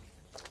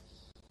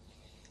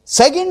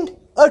 Second,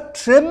 a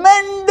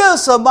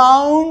tremendous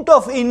amount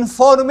of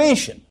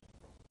information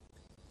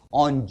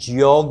on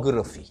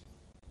geography.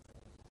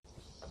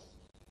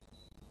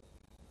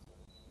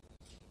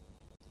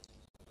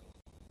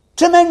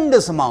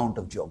 Tremendous amount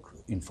of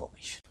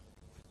information.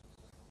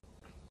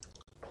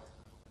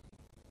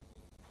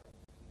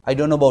 I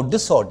don't know about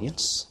this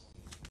audience,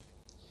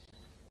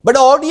 but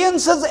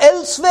audiences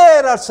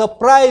elsewhere are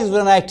surprised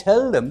when I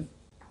tell them,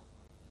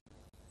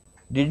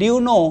 did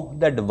you know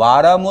that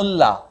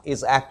Varamulla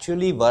is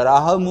actually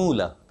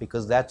Varahamula?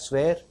 Because that's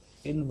where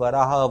in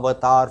Varaha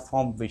avatar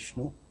form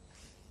Vishnu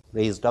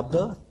raised up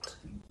the earth.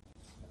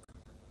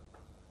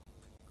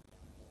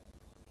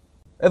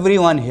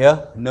 Everyone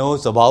here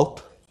knows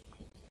about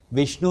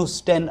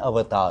Vishnu's 10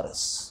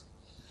 avatars.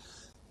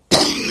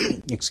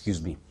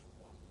 Excuse me.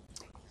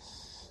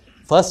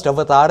 First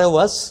avatar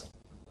was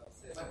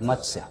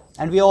Matsya,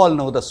 and we all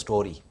know the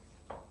story.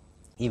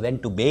 He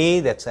went to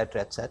bathe,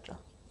 etc., etc.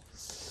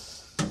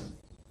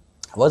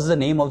 What's the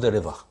name of the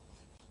river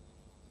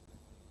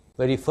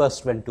where he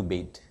first went to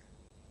bathe?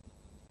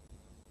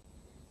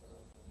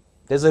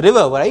 There's a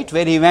river, right,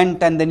 where he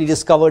went and then he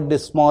discovered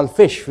this small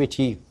fish which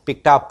he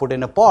picked up, put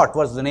in a pot.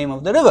 What's the name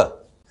of the river?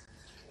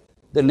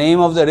 The name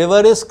of the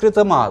river is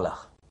Kritamala.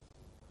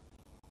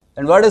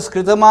 And what is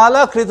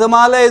Kritamala?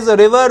 Kritamala is a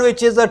river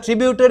which is a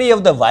tributary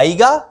of the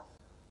Vaiga,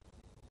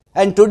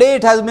 and today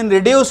it has been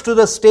reduced to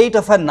the state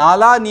of a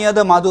Nala near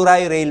the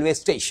Madurai railway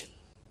station.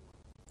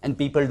 And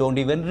people don't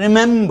even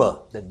remember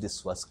that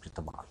this was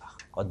Kritamala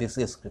or this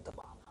is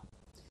Kritamala.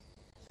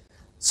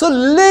 So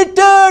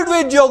littered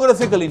with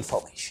geographical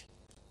information.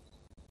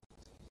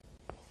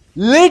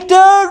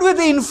 Littered with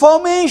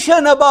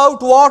information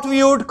about what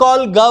we would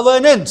call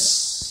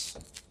governance.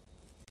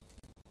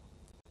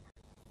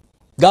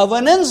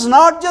 Governance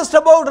not just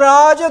about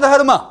Raja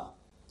Dharma,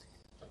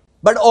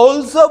 but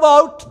also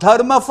about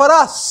Dharma for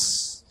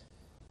us.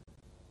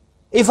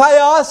 If I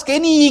ask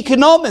any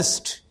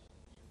economist,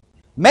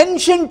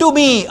 mention to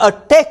me a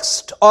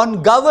text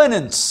on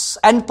governance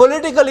and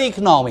political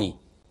economy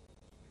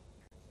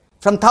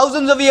from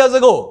thousands of years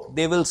ago,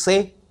 they will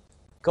say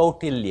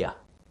Kautilya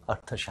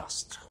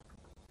Arthashastra.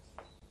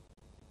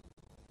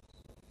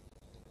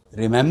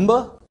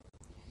 Remember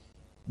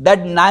that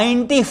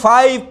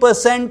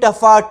 95%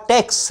 of our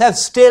texts have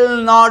still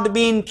not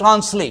been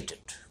translated.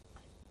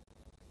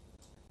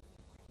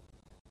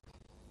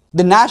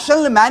 The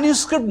National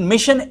Manuscript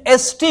Mission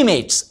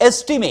estimates,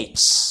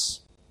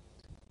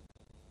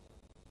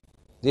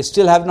 they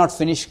still have not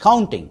finished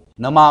counting.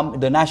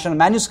 The National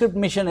Manuscript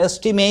Mission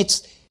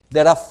estimates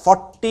there are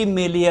 40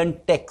 million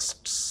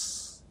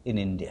texts in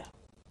India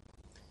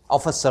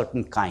of a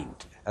certain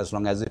kind. As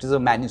long as it is a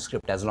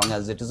manuscript, as long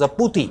as it is a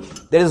puthi.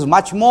 There is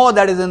much more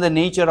that is in the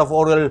nature of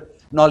oral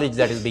knowledge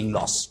that is being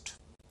lost.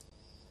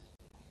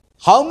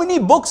 How many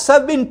books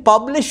have been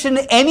published in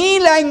any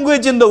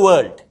language in the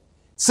world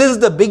since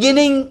the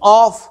beginning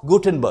of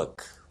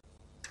Gutenberg?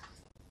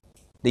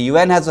 The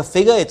UN has a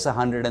figure, it's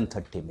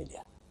 130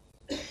 million.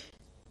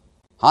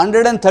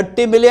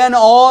 130 million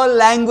all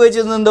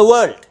languages in the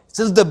world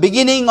since the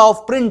beginning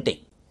of printing.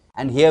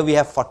 And here we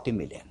have 40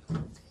 million.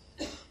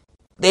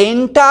 The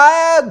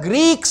entire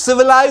Greek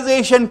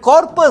civilization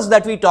corpus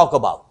that we talk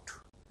about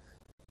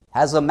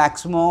has a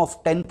maximum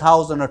of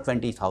 10,000 or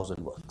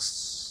 20,000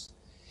 works.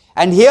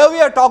 And here we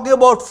are talking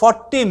about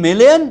 40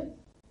 million,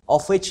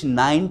 of which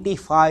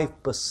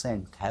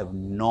 95% have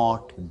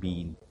not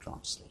been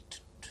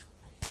translated.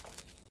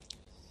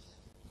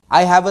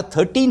 I have a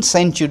 13th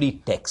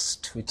century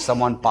text which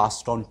someone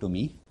passed on to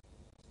me.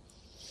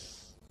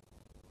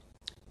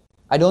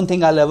 I don't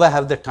think I'll ever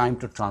have the time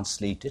to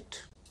translate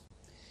it.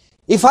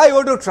 If I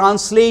were to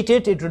translate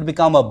it, it would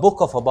become a book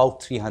of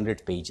about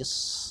 300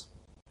 pages.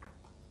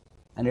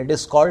 And it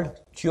is called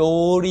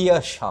Chaurya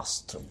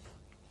Shastram.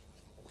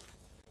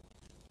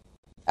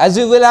 As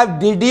you will have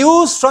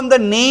deduced from the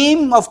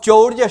name of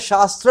Chaurya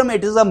Shastram,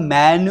 it is a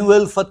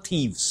manual for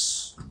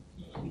thieves.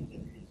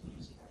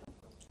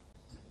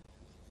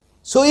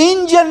 So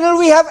in general,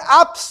 we have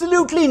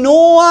absolutely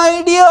no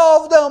idea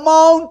of the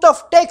amount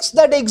of text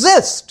that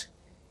exist.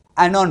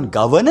 And on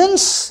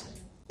governance,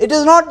 it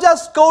is not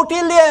just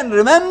Kautilya. And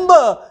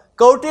remember,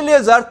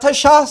 Kautilya's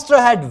Arthashastra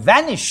had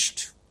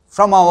vanished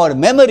from our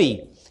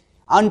memory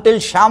until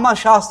Shyama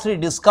Shastri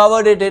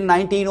discovered it in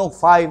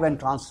 1905 and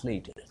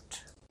translated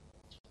it.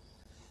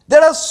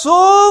 There are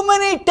so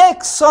many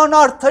texts on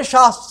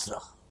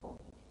Arthashastra,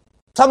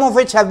 some of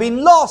which have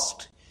been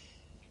lost.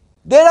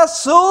 There are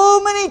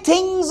so many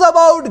things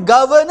about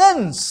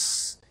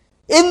governance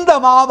in the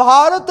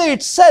Mahabharata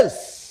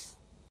itself.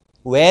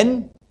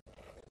 When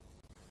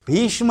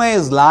Bhishma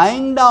is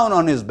lying down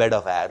on his bed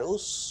of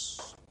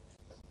arrows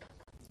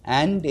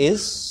and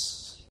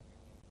is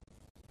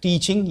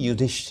teaching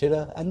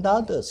Yudhishthira and the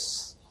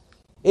others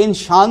in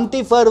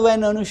Shanti Parva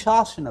and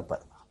Anushasana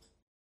Parva.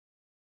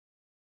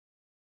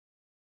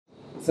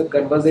 It's a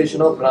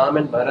conversation of Ram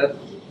and Bharat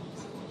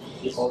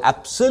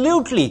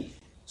Absolutely.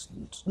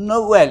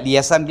 No, well,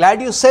 yes, I'm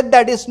glad you said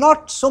that. It's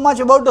not so much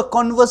about the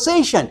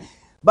conversation.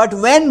 But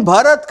when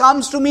Bharat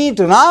comes to meet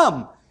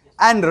Ram,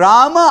 and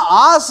Rama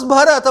asks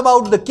Bharat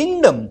about the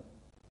kingdom,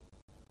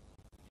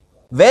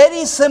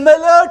 very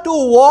similar to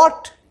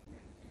what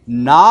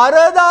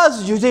Narada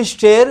asked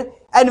Yudhishthir,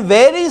 and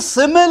very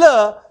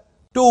similar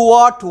to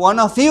what one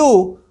of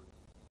you,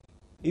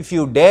 if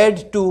you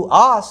dared to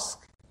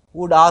ask,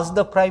 would ask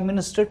the Prime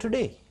Minister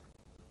today.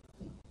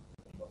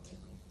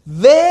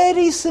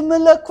 Very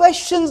similar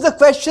questions. The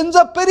questions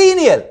are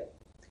perennial.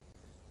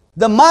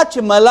 The much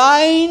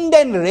maligned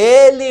and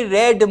rarely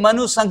read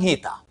Manu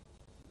Samhita.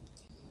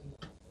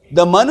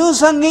 The Manu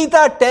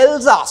Samhita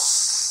tells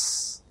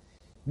us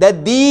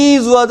that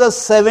these were the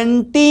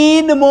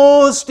 17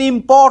 most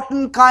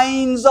important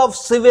kinds of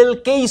civil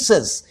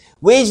cases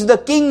which the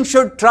king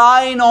should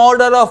try in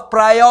order of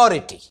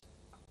priority.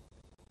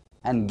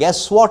 And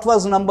guess what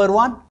was number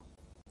 1?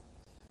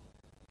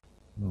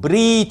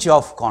 Breach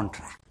of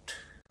contract.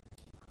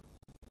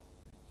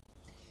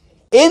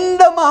 In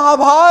the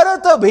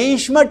Mahabharata,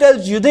 Bhishma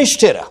tells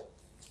Yudhishthira,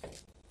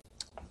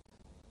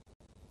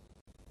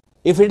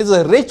 if it is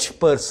a rich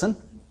person,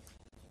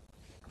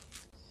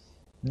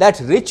 that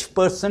rich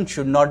person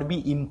should not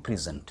be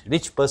imprisoned.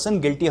 Rich person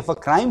guilty of a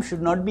crime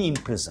should not be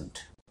imprisoned,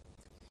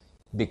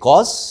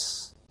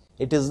 because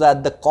it is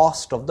at the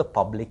cost of the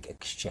public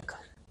exchequer.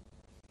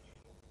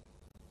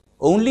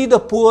 Only the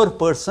poor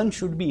person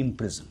should be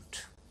imprisoned.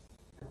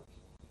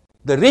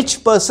 The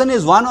rich person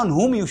is one on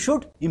whom you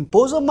should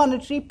impose a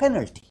monetary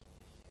penalty.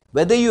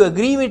 Whether you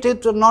agree with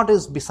it or not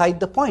is beside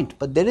the point,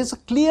 but there is a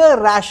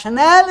clear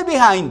rationale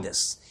behind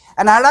this.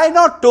 And had I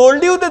not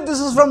told you that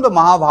this is from the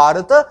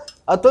Mahabharata,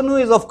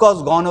 Atanu is of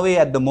course gone away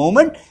at the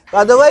moment.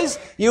 Otherwise,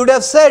 you would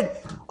have said,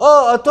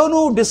 oh,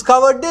 Atanu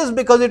discovered this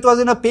because it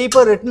was in a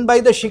paper written by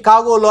the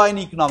Chicago Law and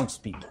Economics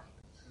people.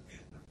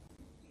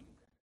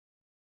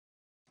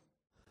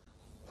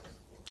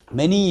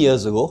 Many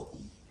years ago,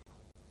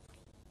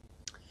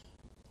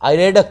 I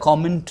read a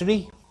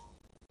commentary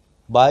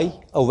by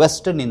a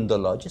Western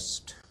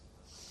Indologist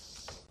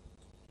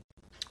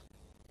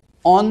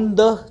on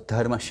the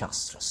Dharma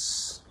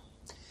Shastras.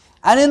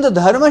 And in the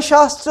Dharma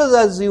Shastras,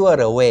 as you are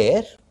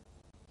aware,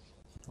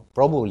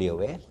 probably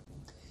aware,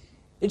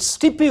 it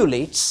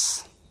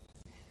stipulates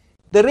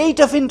the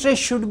rate of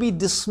interest should be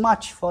this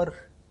much for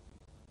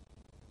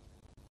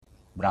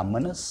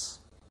Brahmanas,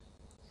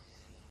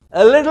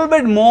 a little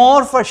bit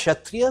more for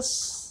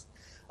Kshatriyas,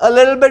 a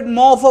little bit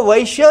more for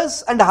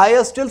Vaishyas, and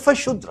higher still for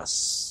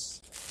Shudras.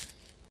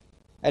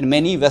 And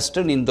many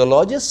Western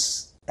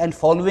Indologists, and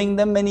following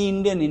them many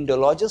Indian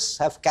Indologists,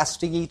 have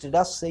castigated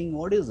us saying,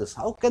 what is this?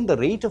 How can the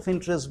rate of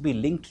interest be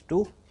linked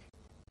to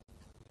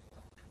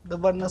the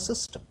Varna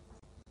system?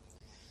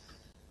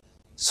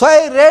 So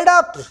I read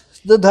up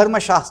the Dharma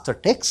Shastra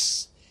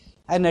texts,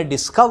 and I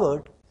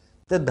discovered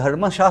that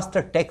Dharma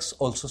Shastra texts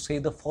also say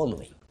the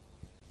following.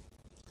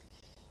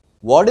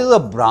 What is a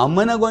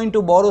Brahmana going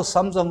to borrow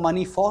sums of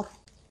money for?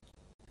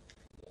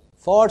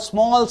 For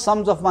small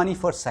sums of money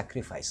for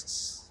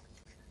sacrifices.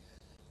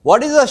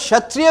 What is a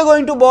Kshatriya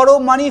going to borrow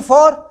money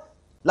for?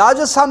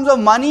 Larger sums of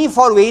money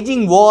for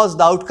waging wars.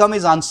 The outcome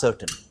is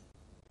uncertain.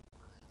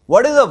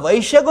 What is a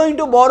Vaishya going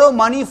to borrow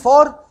money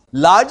for?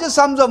 Larger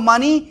sums of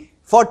money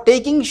for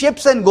taking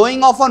ships and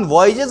going off on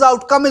voyages.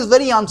 Outcome is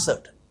very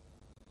uncertain.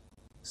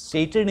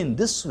 Stated in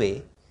this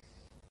way,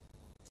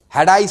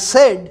 had I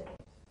said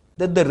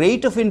that the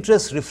rate of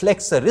interest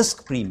reflects a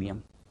risk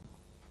premium,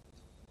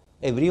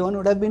 everyone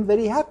would have been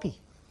very happy.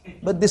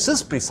 But this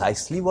is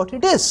precisely what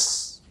it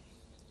is.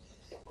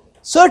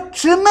 So a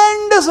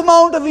tremendous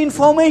amount of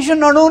information,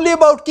 not only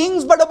about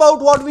kings, but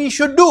about what we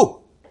should do.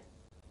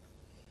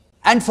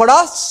 And for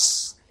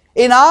us,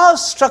 in our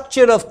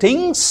structure of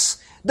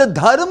things, the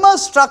dharma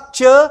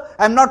structure,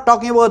 I'm not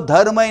talking about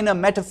dharma in a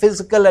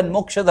metaphysical and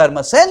moksha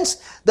dharma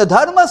sense, the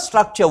dharma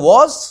structure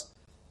was,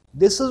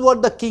 this is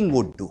what the king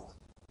would do.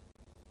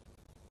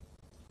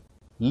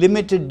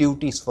 Limited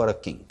duties for a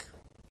king.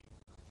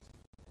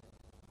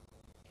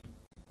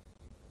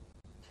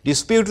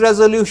 Dispute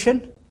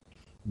resolution,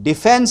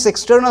 defense,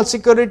 external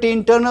security,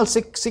 internal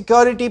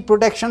security,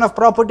 protection of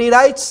property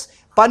rights,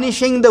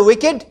 punishing the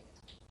wicked,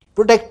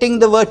 protecting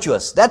the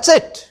virtuous. That's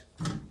it.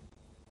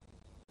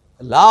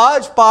 A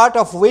large part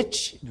of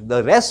which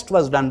the rest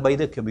was done by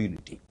the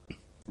community.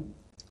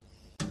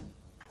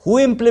 Who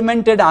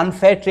implemented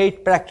unfair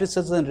trade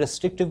practices and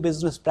restrictive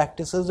business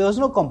practices? There was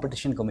no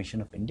Competition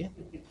Commission of India.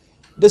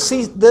 The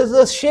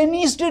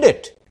Shrenis did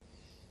it.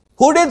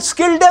 Who did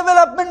skill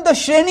development? The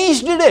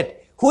Shrenis did it.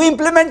 Who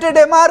implemented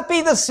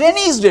MRP? The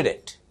Shrenis did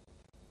it.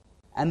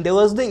 And there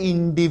was the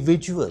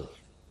individual.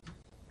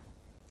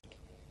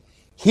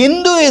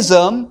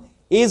 Hinduism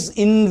is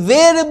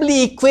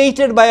invariably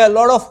equated by a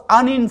lot of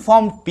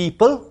uninformed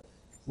people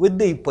with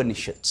the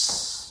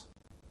Upanishads.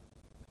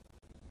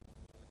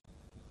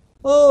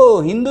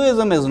 Oh,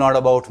 Hinduism is not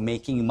about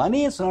making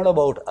money, it's not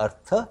about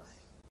artha.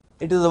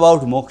 It is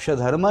about moksha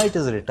dharma, it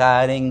is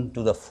retiring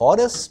to the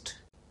forest.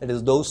 It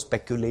is those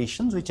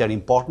speculations which are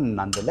important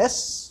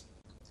nonetheless.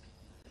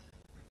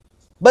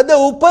 But the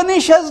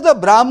Upanishads, the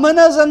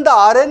Brahmanas and the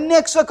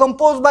Aranyaks were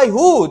composed by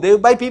who?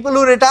 By people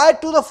who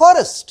retired to the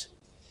forest.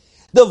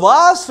 The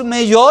vast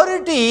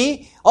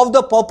majority of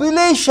the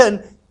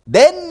population,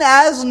 then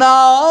as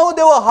now,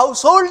 they were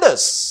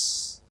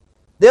householders.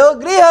 They were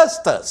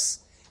grihasthas.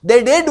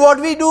 They did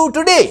what we do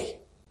today.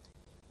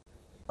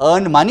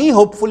 Earn money,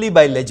 hopefully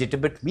by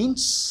legitimate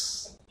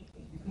means.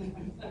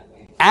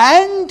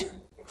 And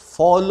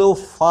follow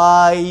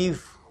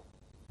 5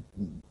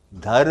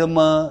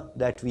 dharma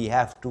that we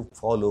have to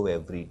follow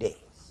every day.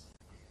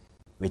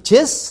 Which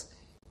is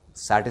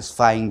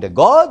satisfying the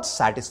gods,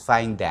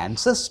 satisfying the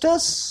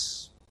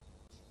ancestors,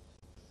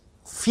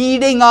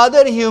 feeding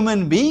other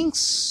human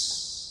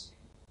beings,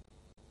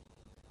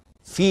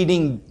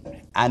 feeding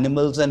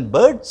animals and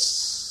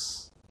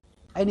birds,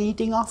 and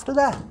eating after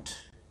that.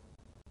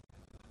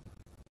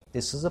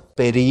 This is a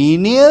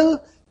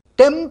perennial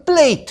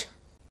template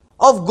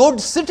of good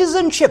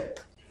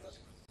citizenship.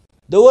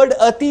 The word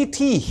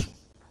atithi,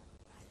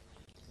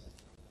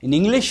 in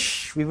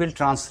English we will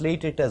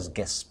translate it as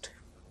guest.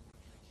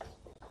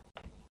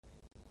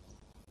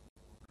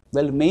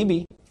 Well,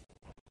 maybe.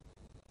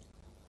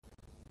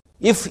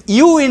 If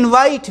you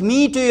invite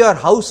me to your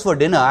house for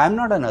dinner, I am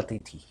not an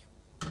atithi.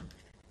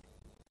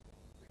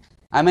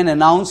 I am an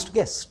announced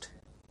guest.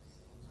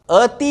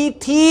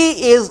 Atithi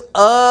is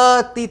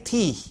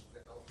atithi.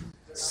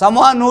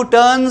 Someone who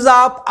turns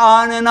up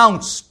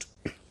unannounced.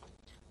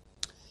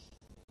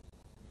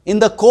 In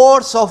the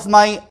course of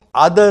my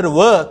other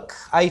work,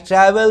 I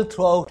travel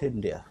throughout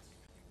India.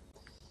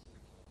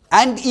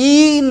 And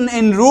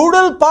in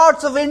rural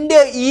parts of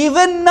India,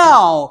 even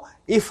now,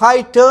 if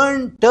I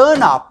turn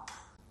up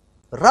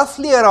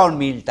roughly around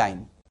meal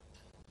time,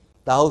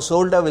 the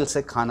householder will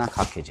say, "Khana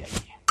kha ke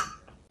jaiye."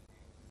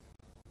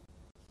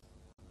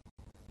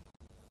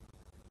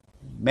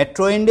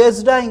 Metro India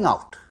is dying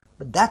out.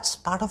 But that's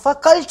part of our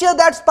culture,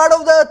 that's part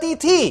of the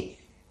atithi.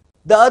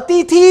 The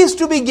atithi is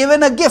to be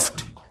given a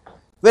gift.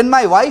 When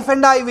my wife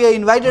and I, we are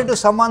invited to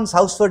someone's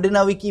house for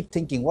dinner, we keep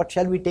thinking, what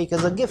shall we take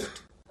as a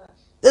gift?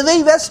 They're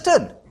very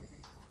Western.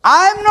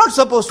 I am not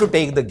supposed to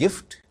take the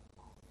gift.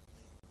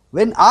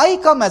 When I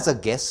come as a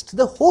guest,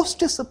 the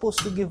host is supposed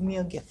to give me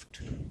a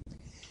gift.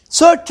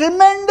 So a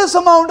tremendous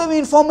amount of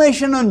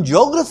information on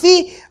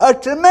geography, a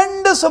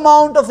tremendous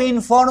amount of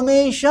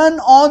information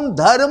on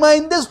dharma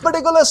in this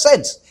particular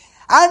sense.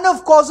 And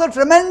of course a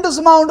tremendous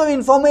amount of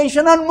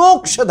information on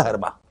moksha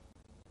dharma.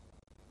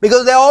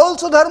 Because there are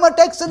also dharma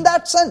texts in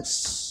that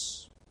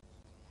sense.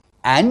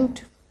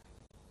 And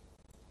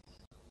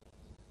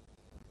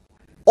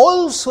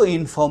also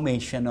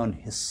information on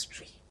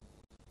history,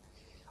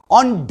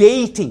 on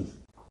dating.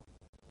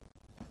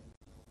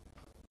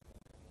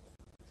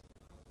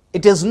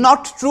 It is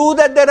not true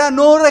that there are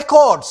no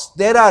records.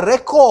 There are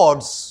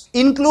records,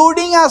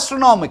 including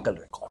astronomical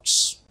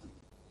records.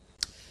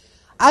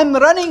 I am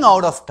running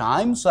out of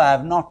time, so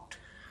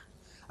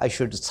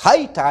it's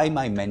high time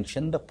I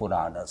mention the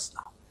Puranas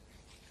now.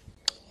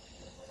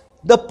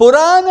 The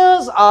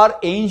Puranas are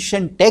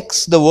ancient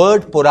texts. The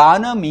word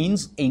Purana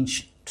means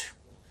ancient.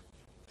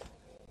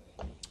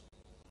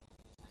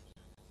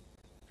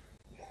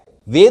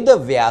 Veda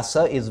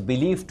Vyasa is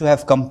believed to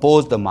have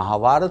composed the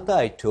Mahabharata,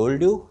 I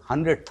told you,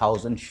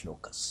 100,000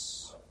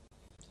 shlokas.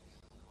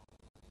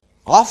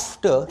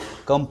 After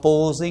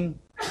composing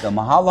the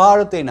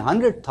Mahabharata in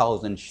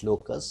 100,000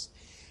 shlokas,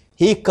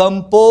 he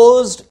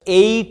composed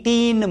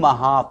 18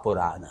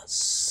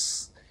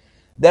 Mahapuranas.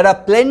 There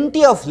are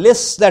plenty of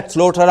lists that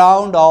float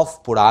around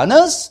of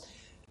Puranas,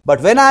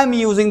 but when I am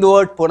using the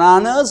word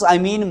Puranas, I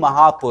mean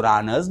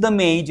Mahapuranas, the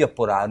major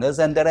Puranas,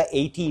 and there are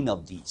 18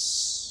 of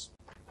these.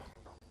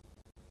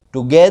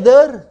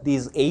 Together,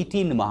 these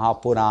 18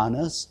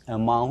 Mahapuranas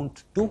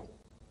amount to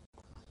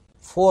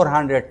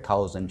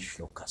 400,000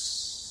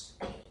 shlokas.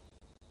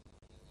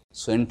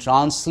 So in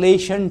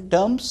translation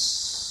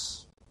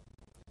terms,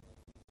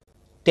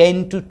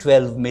 10 to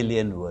 12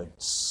 million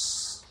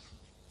words.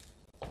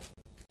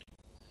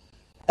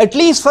 At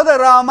least for the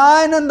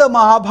Ramayana and the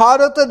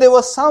Mahabharata, there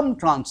were some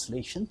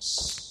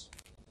translations.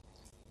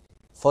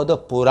 For the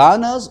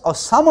Puranas, or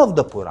some of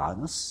the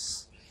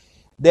Puranas,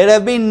 there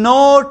have been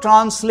no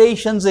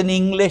translations in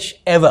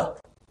English ever.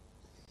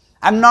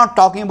 I'm not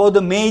talking about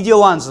the major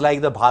ones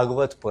like the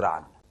Bhagavad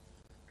Purana,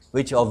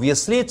 which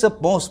obviously it's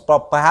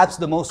perhaps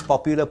the most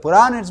popular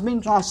Purana. It's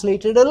been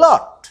translated a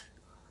lot.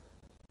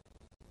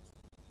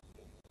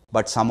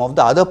 But some of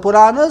the other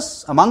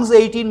Puranas, amongst the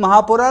 18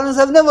 Mahapuranas,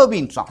 have never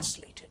been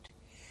translated.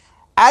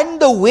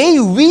 And the way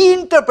we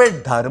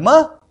interpret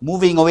Dharma,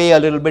 moving away a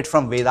little bit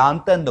from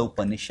Vedanta and the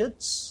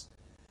Upanishads,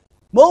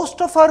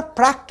 most of our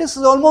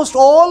practices, almost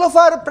all of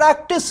our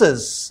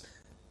practices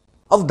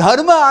of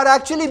Dharma are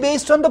actually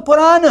based on the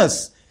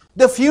Puranas.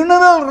 The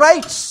funeral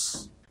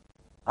rites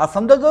are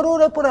from the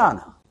Garuda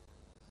Purana.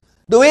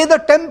 The way the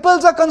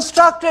temples are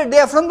constructed, they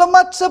are from the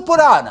Matsya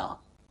Purana.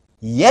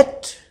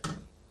 Yet,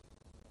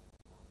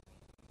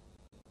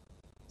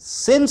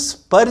 since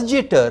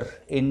Parjitar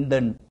in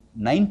the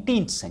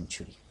 19th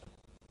century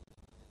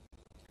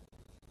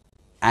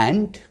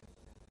and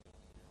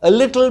a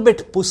little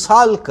bit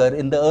Pusalkar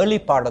in the early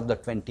part of the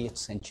 20th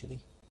century.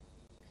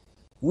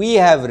 We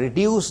have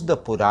reduced the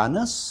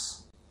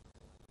Puranas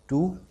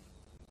to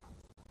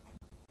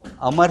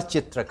Amar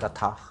Chitra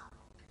Katha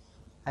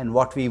and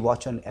what we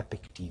watch on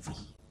Epic TV.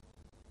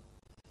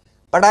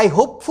 But I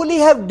hopefully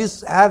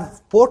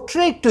have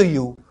portrayed to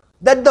you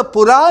that the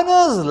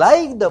Puranas,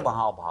 like the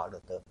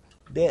Mahabharata,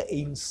 they are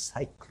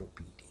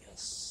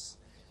encyclopedias.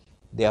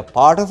 They are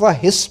part of our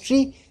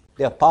history,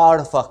 they are part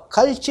of our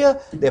culture,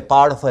 they are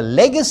part of a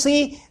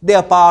legacy, they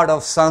are part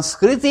of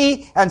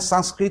Sanskriti, and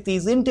Sanskriti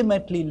is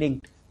intimately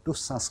linked to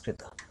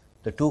Sanskrita.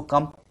 The two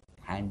come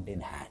hand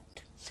in hand.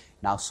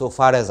 Now, so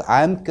far as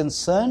I am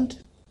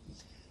concerned,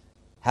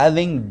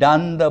 having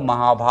done the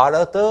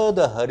Mahabharata,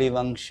 the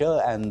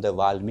Harivansha and the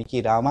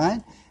Valmiki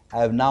Ramayana, I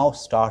have now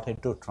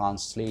started to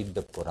translate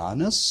the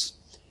Puranas.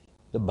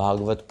 The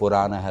Bhagavad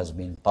Purana has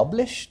been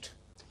published.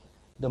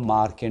 The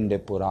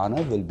Markandeya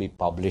Purana will be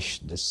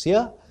published this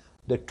year.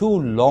 The two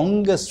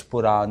longest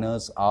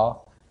Puranas are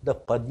the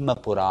Padma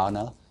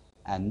Purana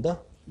and the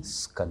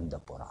Skanda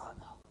Purana.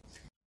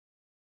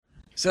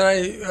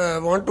 Sir, I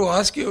want to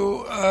ask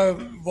you,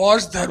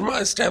 was Dharma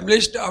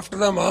established after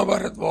the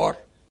Mahabharata war?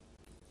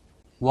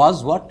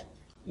 Was what?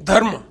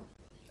 Dharma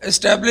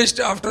established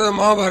after the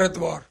Mahabharata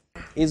war.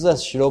 Is a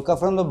shloka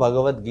from the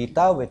Bhagavad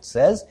Gita which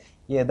says,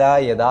 Yada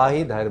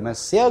yadahi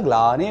dharmasya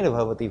glanir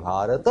bhavati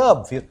bharata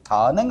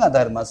abhyutthanang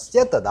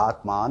adharmasya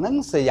tadatmanang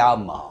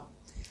sayama.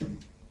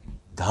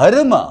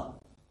 Dharma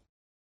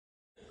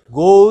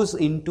goes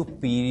into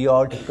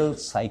periodical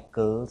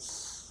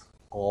cycles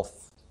of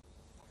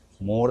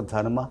more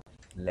dharma,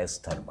 less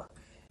dharma.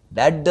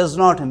 That does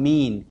not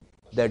mean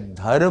that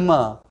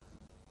dharma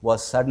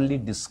was suddenly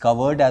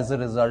discovered as a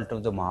result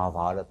of the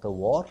Mahabharata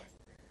war,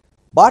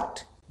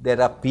 but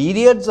there are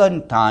periods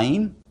on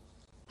time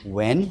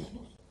when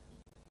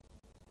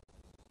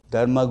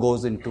dharma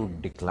goes into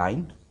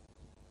decline,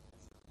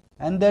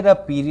 and there are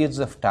periods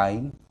of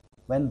time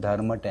when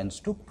dharma tends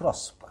to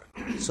prosper.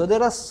 So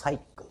there are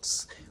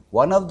cycles.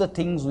 One of the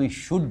things we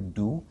should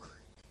do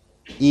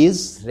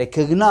is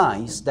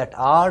recognize that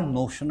our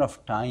notion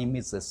of time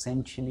is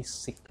essentially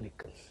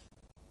cyclical.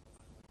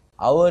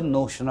 Our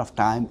notion of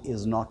time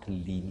is not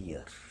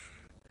linear.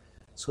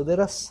 So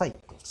there are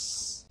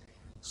cycles.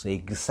 So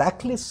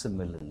exactly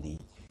similarly,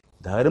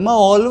 dharma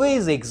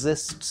always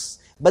exists,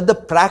 but the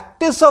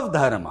practice of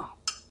dharma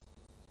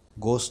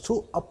goes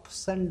through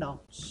ups and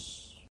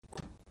downs.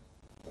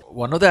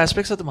 One of the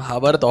aspects of the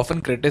Mahabharata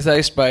often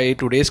criticized by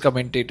today's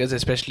commentators,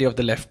 especially of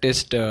the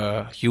leftist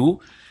hue,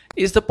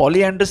 is the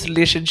polyandrous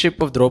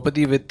relationship of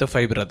Draupadi with the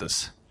five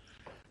brothers.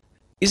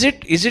 Is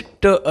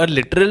it a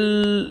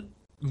literal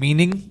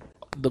meaning,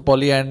 the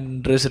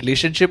polyandrous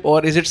relationship,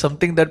 or is it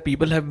something that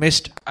people have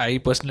missed? I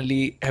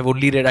personally have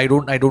only read. I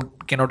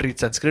cannot read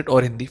Sanskrit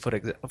or Hindi for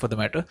the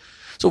matter.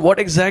 So what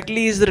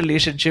exactly is the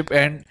relationship,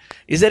 and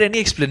is there any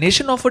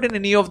explanation of it in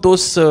any of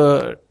those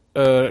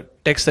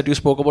texts that you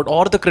spoke about,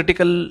 or the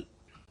critical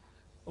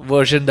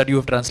version that you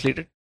have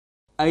translated?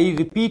 I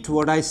repeat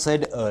what I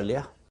said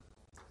earlier,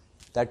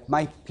 that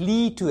my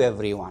plea to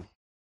everyone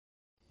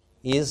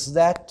is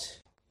that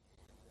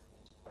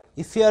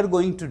if you are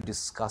going to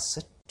discuss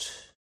it,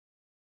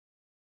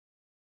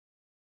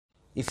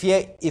 if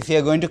you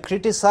are going to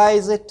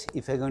criticize it,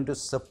 if you are going to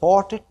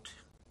support it,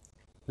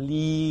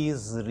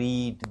 please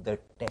read the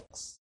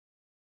text.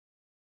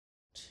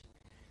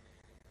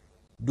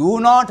 Do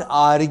not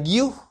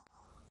argue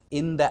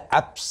in the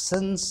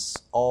absence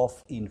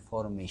of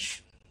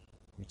information,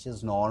 which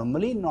is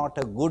normally not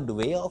a good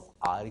way of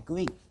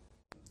arguing.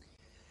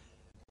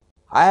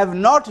 I have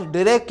not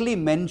directly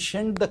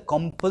mentioned the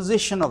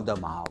composition of the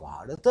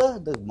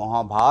Mahabharata. The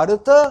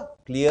Mahabharata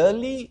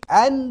clearly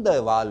and the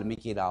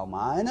Valmiki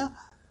Ramayana,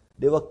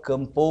 they were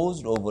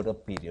composed over a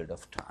period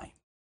of time.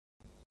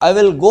 I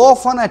will go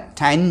off on a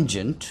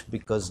tangent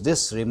because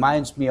this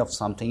reminds me of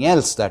something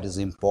else that is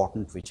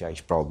important, which I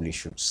probably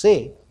should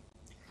say.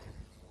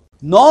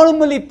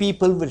 Normally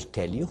people will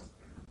tell you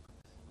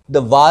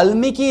the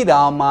Valmiki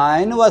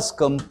Ramayana was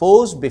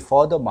composed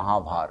before the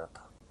Mahabharata.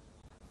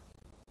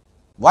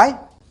 Why?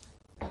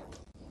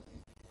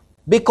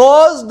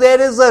 Because there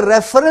is a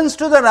reference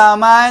to the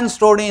Ramayana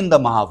story in the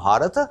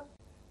Mahabharata,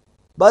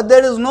 but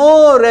there is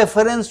no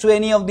reference to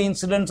any of the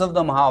incidents of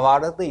the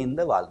Mahabharata in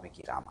the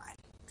Valmiki Ramayana.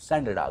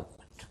 Standard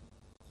argument.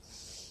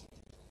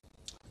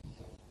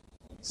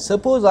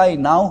 Suppose I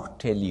now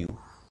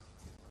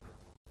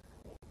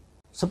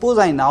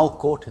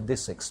quote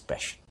this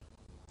expression,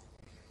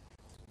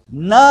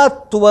 Na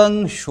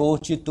tvang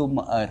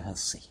shochitum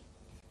arhasi.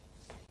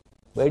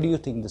 Where do you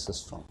think this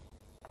is from?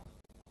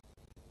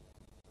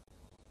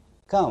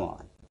 Come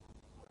on.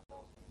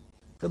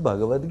 The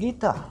Bhagavad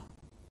Gita.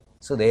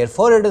 So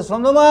therefore it is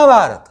from the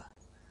Mahabharata.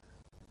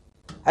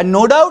 And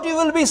no doubt you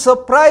will be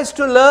surprised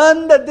to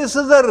learn that this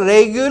is a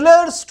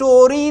regular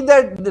story,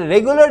 the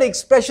regular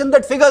expression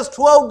that figures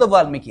throughout the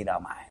Valmiki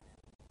Ramayana.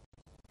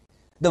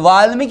 The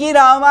Valmiki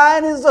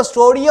Ramayana is the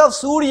story of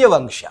Surya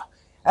Vansha,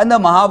 and the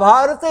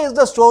Mahabharata is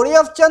the story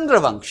of Chandra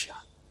Vansha.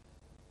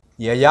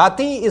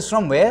 Yayati is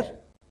from where?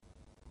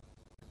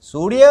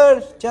 Surya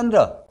or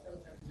Chandra?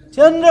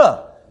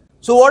 Chandra.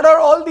 So what are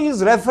all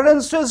these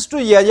references to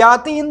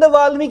Yajati in the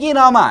Valmiki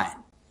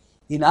Ramayana?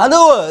 In other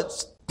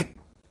words,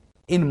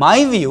 in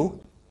my view,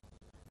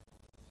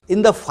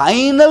 in the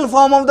final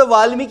form of the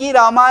Valmiki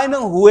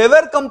Ramayana,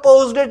 whoever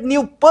composed it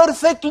knew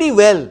perfectly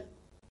well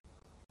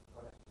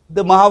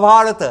the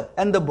Mahabharata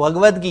and the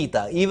Bhagavad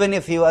Gita, even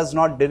if he was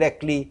not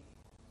directly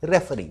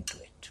referring to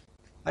it.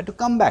 I have to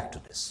come back to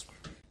this.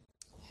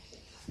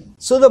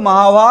 So the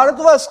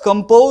Mahabharata was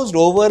composed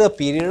over a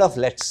period of,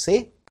 let's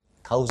say,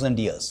 1,000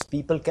 years.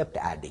 People kept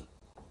adding.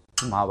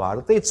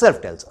 Mahabharata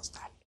itself tells us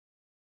that.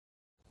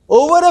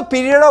 Over a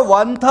period of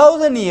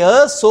 1,000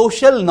 years,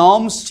 social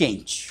norms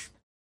change.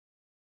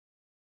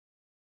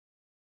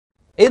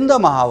 In the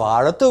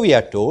Mahabharata, we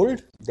are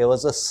told there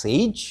was a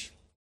sage,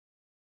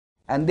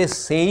 and this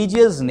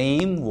sage's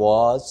name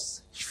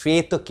was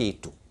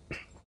Shvetaketu.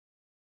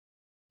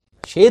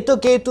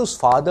 Shvetaketu's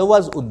father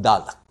was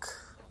Uddalak.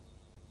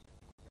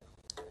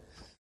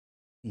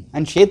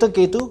 And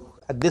Shvetaketu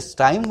at this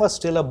time was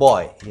still a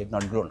boy, he had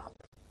not grown up.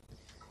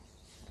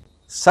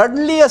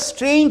 Suddenly a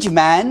strange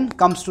man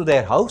comes to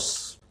their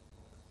house,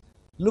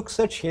 looks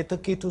at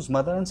Shvetaketu's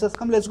mother and says,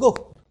 "Come, let's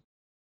go."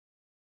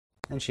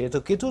 And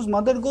Shvetaketu's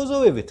mother goes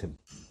away with him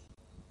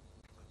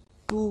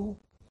to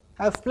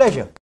have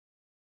pleasure.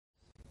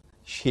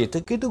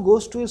 Shvetaketu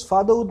goes to his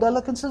father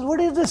Uddalak and says, "What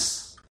is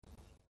this?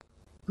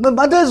 My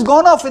mother has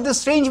gone off with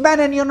this strange man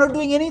and you're not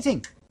doing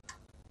anything."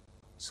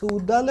 So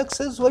Uddalak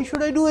says, "Why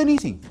should I do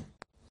anything?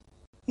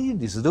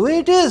 This is the way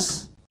it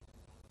is.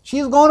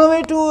 She's gone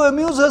away to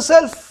amuse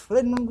herself.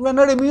 When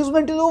her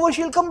amusement is over,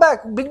 she'll come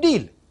back. Big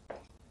deal."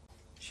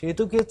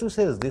 Shvetaketu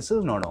says, "This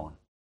is not on.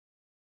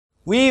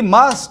 We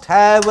must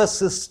have a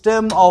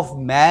system of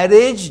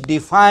marriage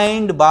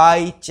defined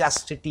by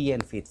chastity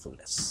and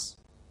faithfulness."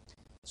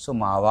 So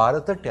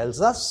Mahabharata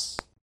tells us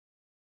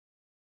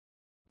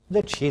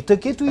that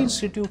Shvetaketu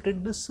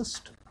instituted this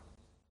system.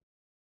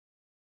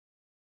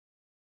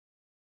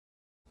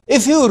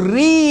 If you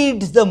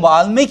read the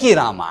Valmiki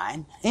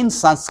Ramayana in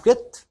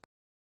Sanskrit,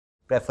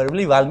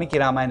 preferably Valmiki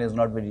Ramayana is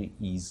not very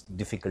easy,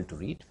 difficult to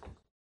read.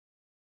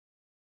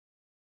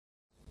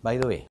 By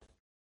the way,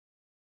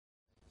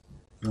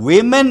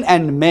 women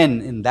and men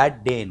in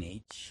that day and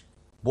age,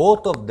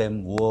 both of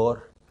them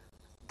wore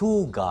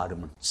two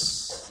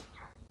garments,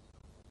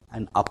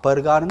 an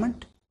upper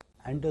garment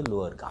and a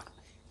lower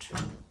garment.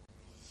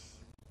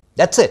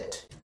 That's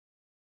it.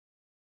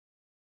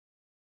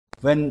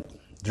 When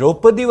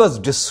Draupadi was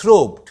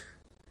disrobed,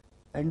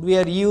 and we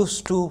are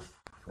used to,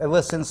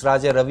 ever since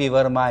Raja Ravi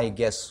Varma, I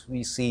guess,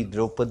 we see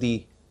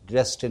Draupadi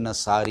dressed in a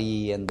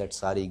sari and that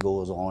sari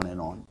goes on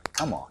and on.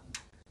 Come on.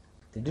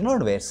 They did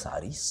not wear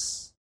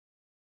saris.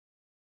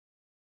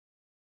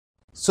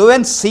 So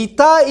when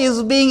Sita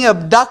is being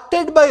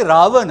abducted by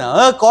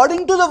Ravana,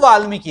 according to the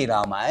Valmiki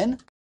Ramayana,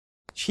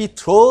 she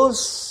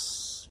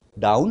throws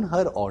down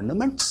her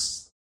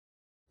ornaments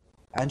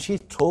and she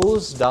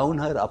throws down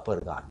her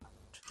upper garment.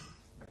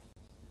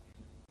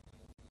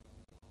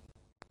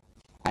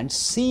 And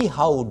see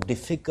how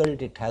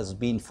difficult it has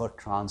been for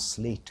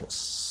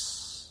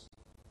translators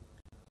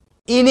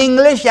in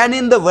English and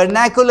in the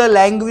vernacular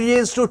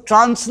languages to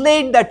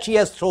translate that she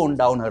has thrown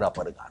down her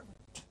upper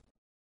garment.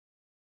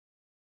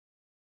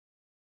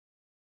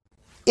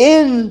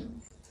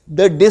 In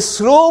the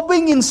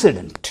disrobing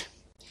incident,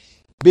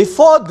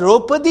 before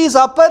Draupadi's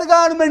upper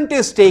garment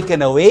is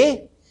taken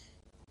away,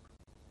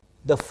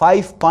 the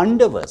 5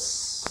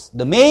 Pandavas,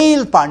 the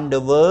male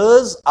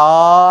Pandavas,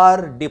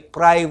 are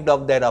deprived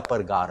of their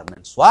upper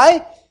garments.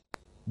 Why?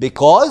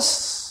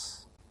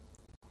 Because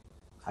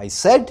I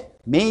said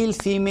male,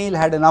 female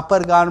had an upper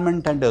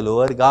garment and a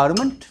lower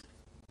garment,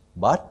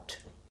 but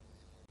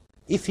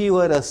if you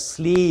were a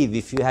slave,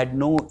 if you had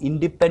no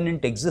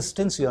independent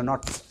existence, you are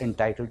not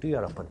entitled to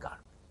your upper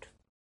garment.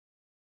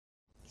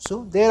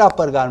 So their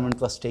upper garment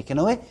was taken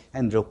away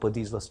and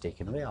Draupadi's was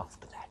taken away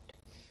after that.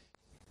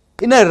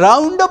 In a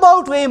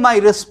roundabout way, my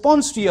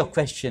response to your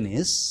question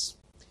is,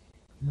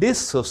 this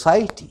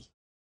society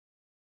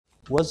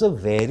was a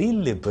very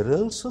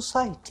liberal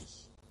society.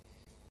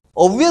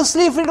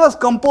 Obviously, if it was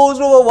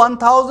composed over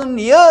 1,000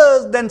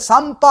 years, then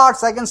some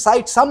parts, I can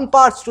cite some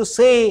parts to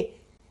say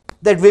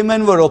that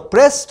women were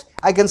oppressed.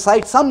 I can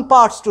cite some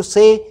parts to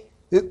say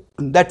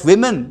that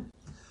women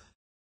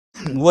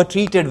were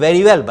treated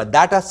very well. But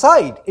that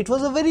aside, it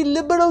was a very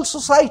liberal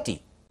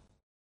society.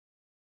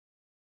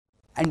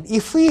 And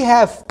if we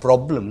have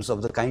problems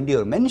of the kind you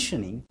are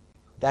mentioning,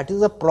 that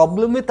is a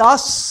problem with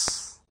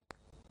us.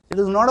 It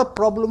is not a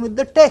problem with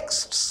the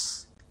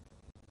texts.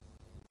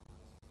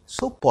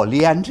 So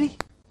polyandry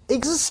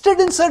existed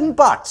in certain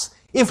parts.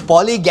 If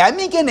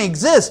polygamy can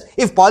exist,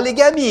 if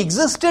polygamy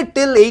existed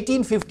till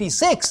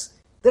 1856,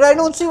 then I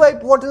don't see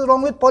what is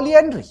wrong with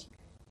polyandry.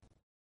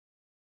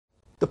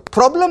 The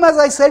problem, as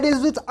I said,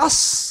 is with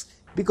us,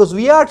 because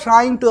we are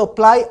trying to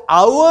apply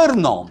our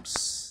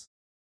norms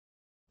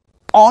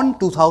on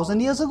 2000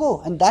 years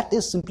ago, and that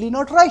is simply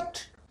not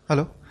right.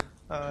 Hello.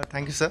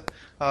 Thank you, sir.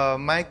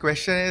 My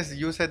question is,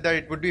 you said that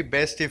it would be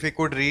best if we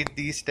could read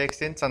these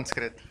texts in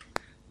Sanskrit.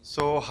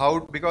 So how,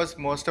 because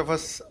most of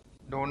us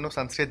don't know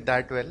Sanskrit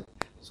that well,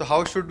 so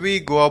how should we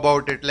go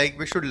about it? Like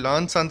we should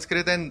learn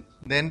Sanskrit and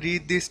then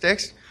read these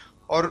texts,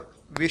 or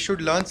we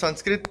should learn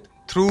Sanskrit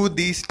through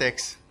these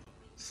texts?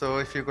 So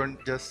if you could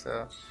just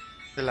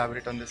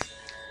elaborate on this.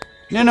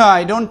 No,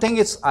 I don't think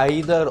it's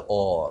either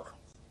or.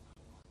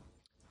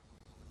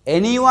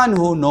 Anyone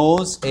who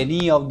knows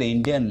any of the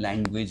Indian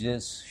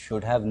languages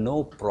should have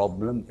no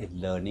problem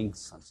in learning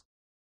Sanskrit.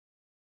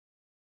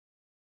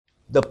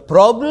 The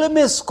problem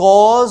is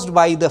caused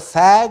by the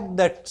fact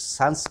that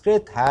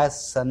Sanskrit has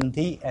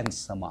Sandhi and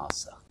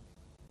Samasa.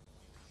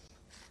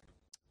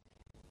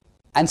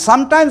 And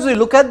sometimes we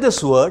look at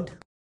this word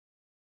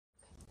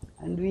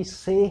and we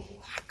say,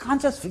 I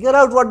can't just figure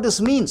out what this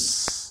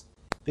means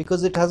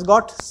because it has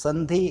got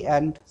Sandhi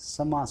and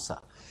Samasa.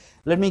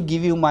 Let me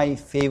give you my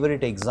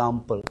favorite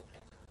example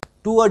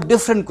to a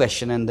different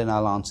question and then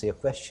I'll answer your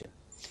question.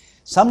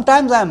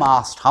 Sometimes I'm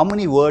asked, how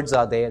many words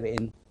are there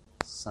in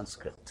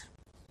Sanskrit?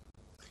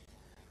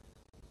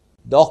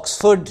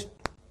 The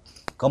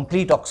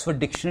complete Oxford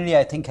Dictionary,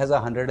 I think, has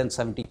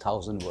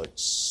 170,000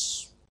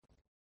 words.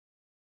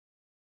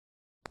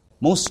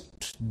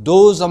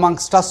 Those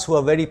amongst us who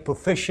are very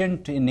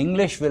proficient in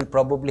English will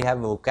probably have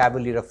a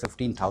vocabulary of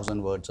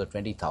 15,000 words or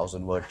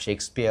 20,000 words.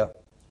 Shakespeare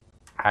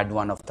had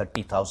one of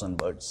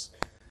 30,000 words.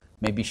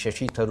 Maybe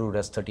Shashi Tharoor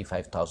has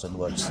 35,000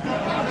 words.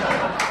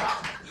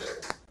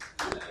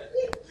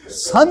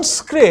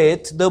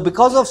 Sanskrit, though,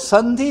 because of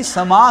Sandhi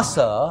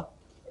Samasa,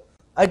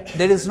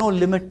 there is no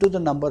limit to the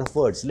number of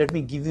words. Let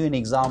me give you an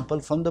example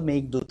from the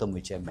Meghdutam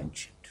which I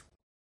mentioned.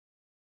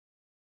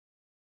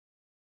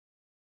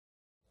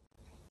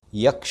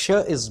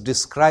 Yaksha is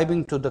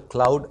describing to the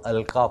cloud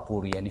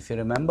Alkapuri, and if you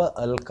remember,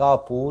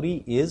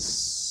 Alkapuri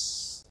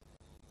is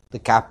the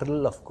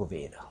capital of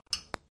Kuvera.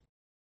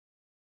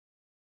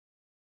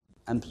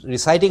 I'm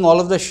reciting all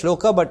of the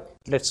shloka, but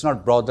let's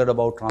not bother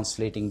about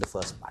translating the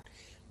first part.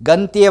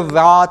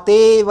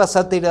 Gantyavate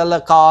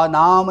vasatiralaka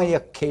nama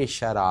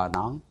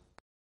yakhesharanam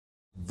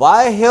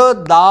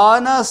Vahyo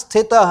dana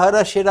sthita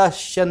harashira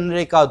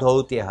chandrika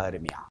dhautya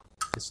harmya.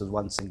 This is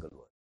one single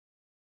word.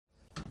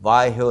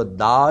 Vahyo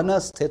dana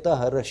sthita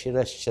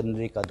harashira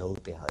chandrika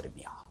dhautya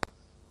harmya.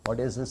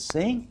 What is this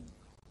saying?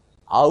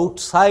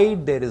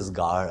 Outside there is a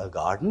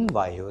garden.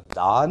 Vahyo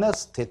dana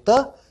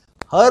sthita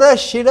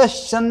harashira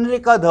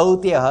chandrika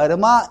dhautya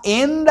harma.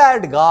 In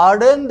that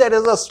garden there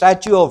is a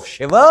statue of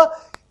Shiva.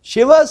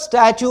 Shiva's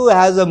statue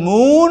has a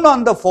moon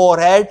on the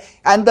forehead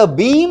and the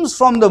beams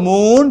from the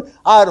moon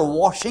are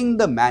washing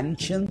the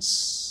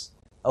mansions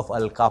of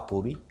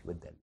Alkapuri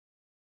with them.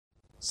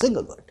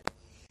 Single word.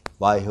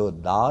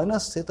 Vayodana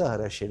sthita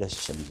harashiras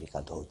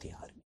chandrika dhautya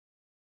harmi.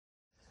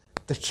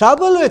 The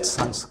trouble with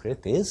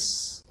Sanskrit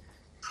is,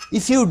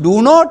 if you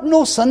do not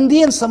know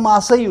Sandhi and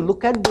Samasa, you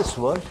look at this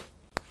word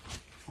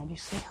and you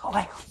say, oh,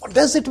 what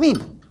does it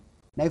mean?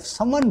 Now if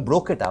someone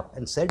broke it up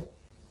and said,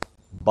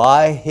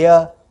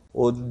 Bahya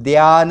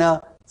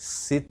Udyana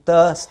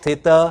Sita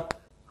Sthita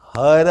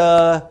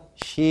Hara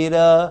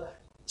Shira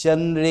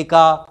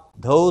Chandrika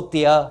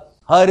Dhautya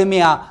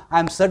Harmya.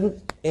 I'm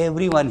certain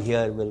everyone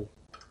here will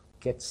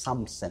get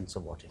some sense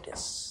of what it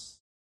is.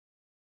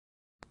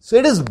 So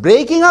it is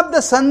breaking up the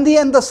Sandhi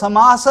and the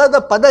Samasa,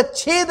 the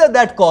Padacheda,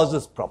 that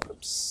causes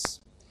problems.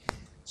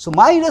 So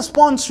my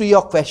response to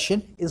your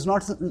question is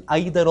not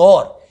either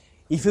or.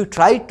 If you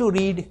try to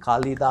read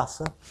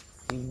Kalidasa,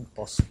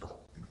 impossible.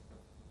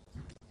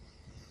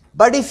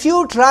 But if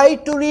you try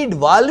to read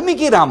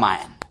Valmiki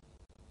Ramayana,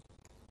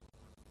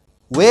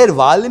 where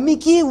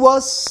Valmiki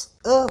was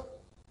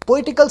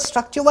poetical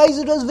structure-wise,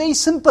 it was very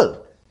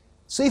simple.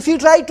 So if you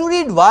try to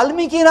read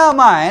Valmiki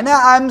Ramayana,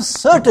 I am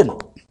certain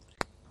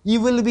you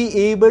will be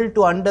able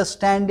to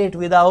understand it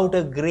without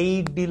a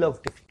great deal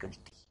of difficulty.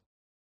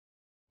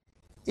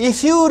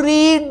 If you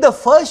read the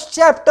first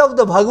chapter of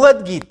the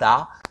Bhagavad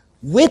Gita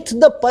with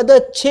the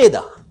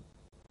Padacheda,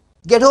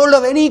 get hold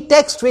of any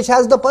text which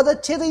has the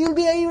Padacheda, you will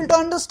be able to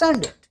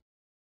understand it.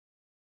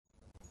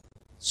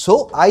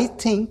 So I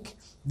think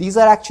these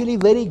are actually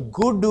very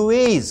good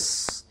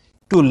ways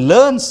to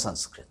learn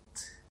Sanskrit.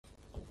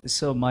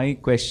 So my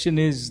question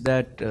is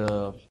that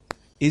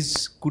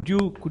could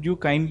you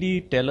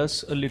kindly tell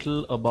us a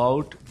little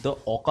about the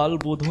Akal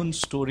Bodhon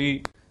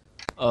story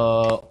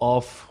the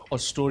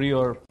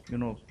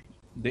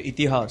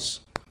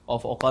itihas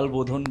of Akal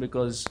Bodhon,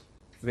 because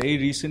very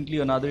recently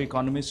another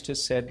economist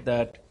has said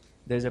that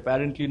there's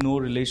apparently no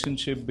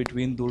relationship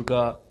between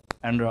Durga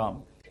and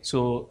Ram.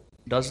 So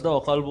does the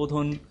Akal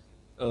Bodhon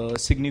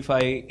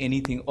signify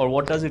anything, or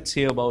what does it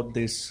say about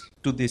this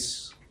to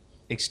this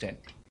extent?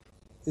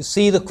 You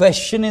see, the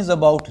question is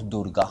about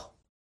Durga.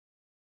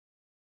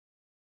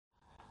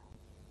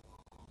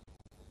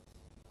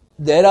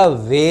 There are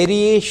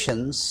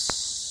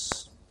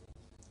variations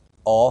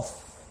of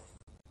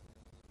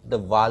the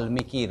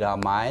Valmiki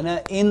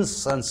Ramayana in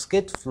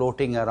Sanskrit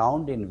floating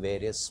around in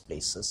various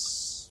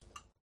places.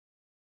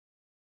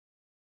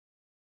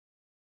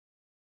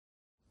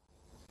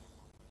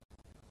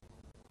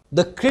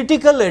 the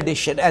critical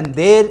edition, and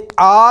there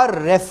are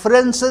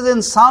references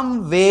in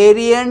some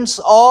variants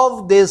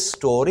of this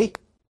story,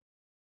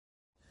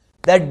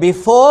 that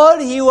before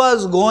he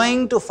was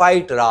going to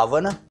fight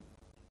Ravana,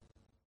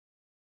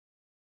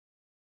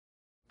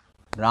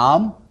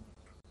 Ram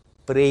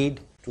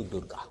prayed to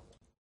Durga.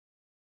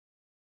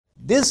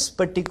 This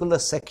particular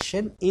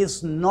section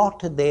is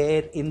not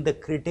there in the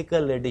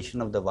critical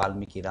edition of the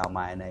Valmiki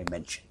Ramayana I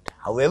mentioned.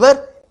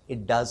 However,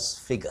 it does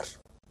figure.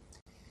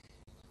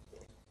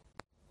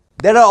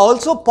 There are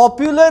also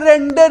popular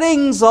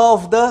renderings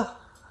of the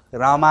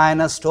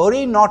Ramayana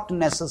story, not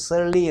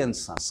necessarily in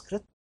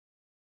Sanskrit.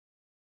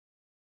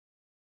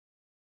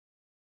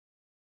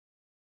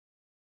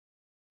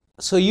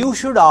 So you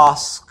should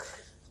ask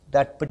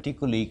that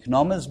particular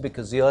economist,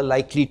 because you are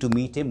likely to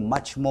meet him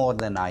much more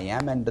than I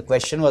am, and the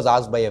question was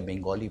asked by a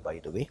Bengali, by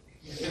the way,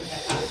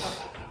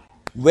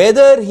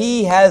 whether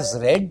he has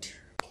read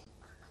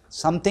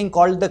something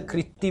called the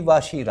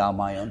Krittivashi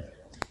Ramayana,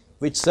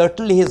 which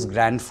certainly his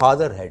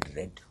grandfather had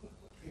read.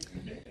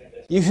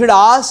 You should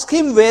ask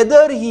him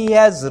whether he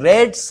has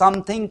read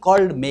something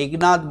called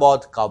Meghnad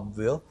Bodh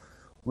Kavya,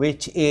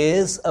 which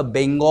is a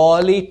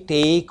Bengali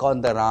take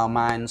on the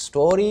Ramayana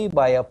story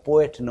by a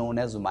poet known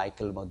as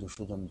Michael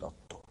Madhusudhan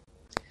Datta.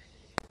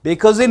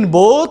 Because in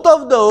both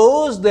of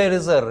those there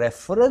is a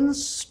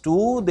reference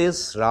to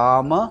this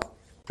Rama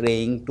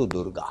praying to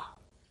Durga.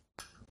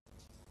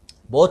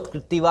 Both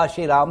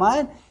Krittivashi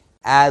Ramayana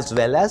as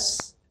well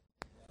as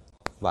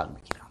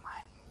Valmiki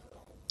Ramayana.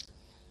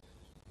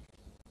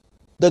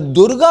 The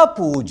Durga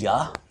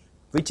Puja,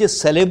 which is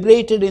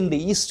celebrated in the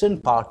eastern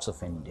parts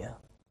of India,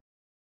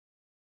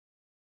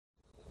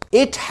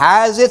 it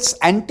has its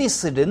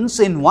antecedents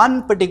in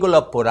one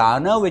particular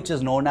Purana, which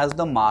is known as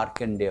the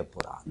Markandeya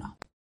Purana.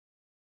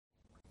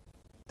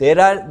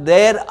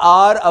 There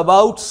are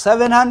about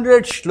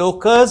 700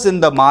 shlokas in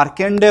the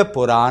Markandeya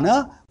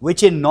Purana,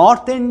 which in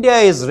North India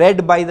is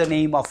read by the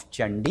name of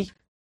Chandi.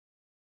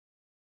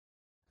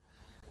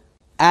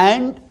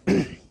 And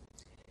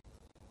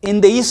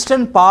in the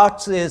eastern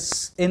parts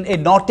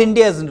in North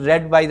India is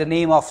read by the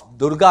name of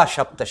Durga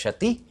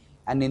Shaptashati,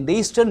 and in the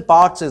eastern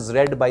parts is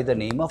read by the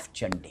name of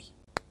Chandi.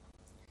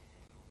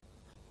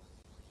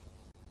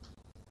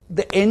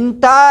 The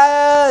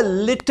entire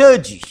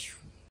liturgy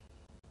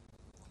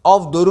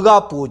of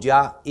Durga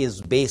Puja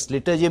is based,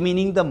 liturgy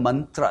meaning the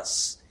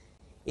mantras,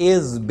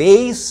 is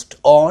based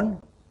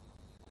on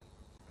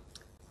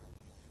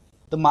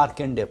the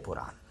Markandeya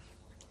Purana.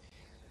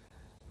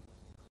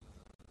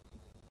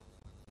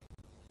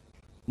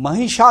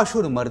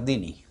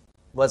 Mahishashur-Mardini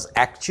was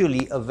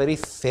actually a very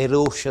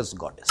ferocious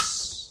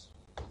goddess.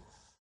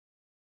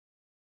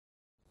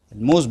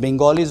 And most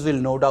Bengalis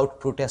will no doubt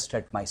protest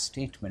at my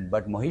statement,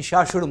 but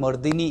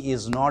Mahishashur-Mardini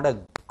is not a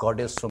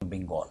goddess from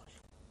Bengal.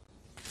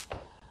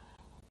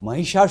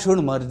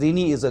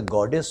 Mahishashur-Mardini is a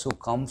goddess who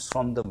comes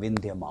from the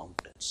Vindhya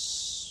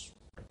mountains,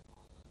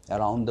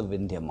 around the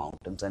Vindhya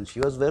mountains, and she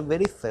was a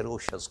very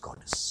ferocious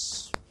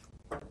goddess.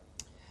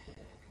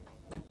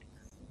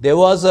 There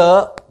was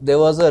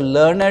a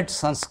learned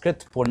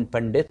Sanskrit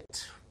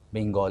Pandit,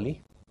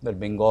 Bengali, but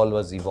Bengal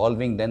was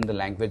evolving, then the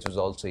language was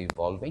also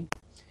evolving.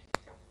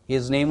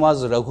 His name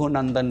was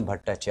Raghunandan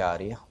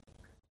Bhattacharya.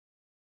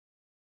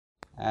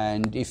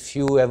 And if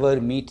you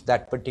ever meet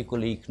that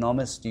particular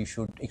economist, you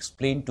should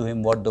explain to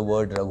him what the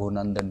word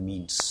Raghunandan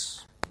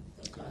means.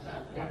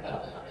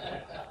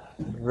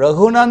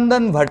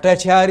 Raghunandan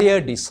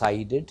Bhattacharya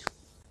decided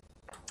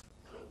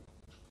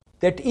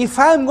that if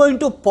I am going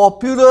to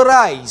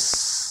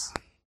popularize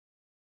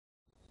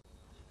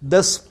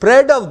the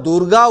spread of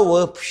Durga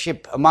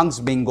worship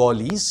amongst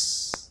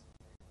Bengalis,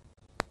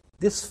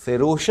 this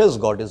ferocious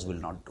goddess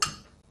will not do.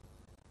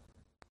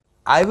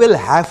 I will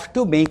have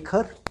to make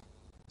her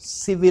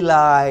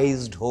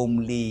civilized,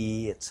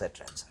 homely,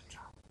 etc., etc.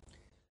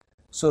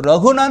 So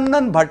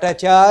Raghunandan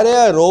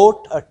Bhattacharya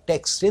wrote a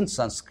text in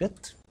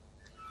Sanskrit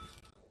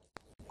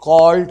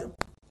called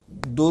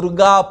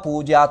Durga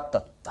Puja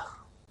Tattva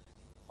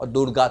or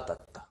Durga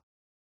Tattva,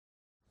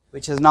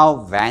 which has now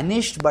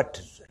vanished,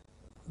 but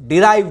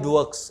derived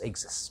works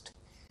exist.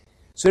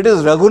 So it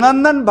is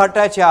Raghunandan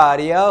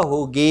Bhattacharya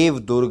who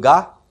gave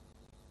Durga,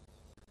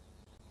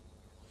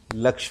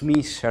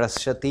 Lakshmi,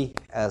 Saraswati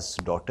as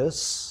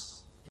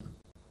daughters.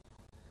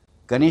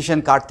 Ganesh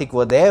and Kartik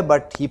were there,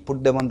 but he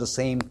put them on the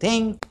same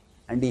thing,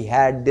 and he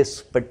had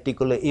this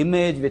particular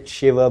image with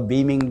Shiva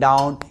beaming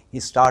down. He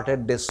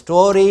started this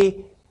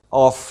story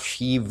of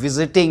she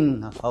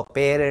visiting her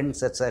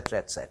parents, etc.,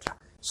 etc.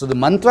 So the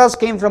mantras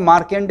came from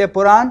Markandeya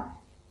Puran,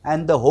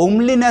 and the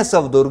homeliness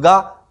of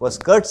Durga was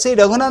courtesy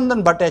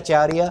Raghunandan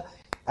Bhattacharya,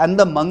 and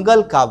the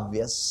Mangal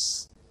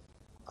Kavyas,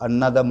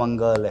 another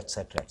Mangal,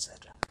 etc.,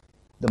 etc.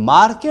 The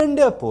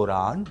Markandeya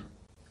Puran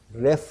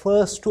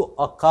refers to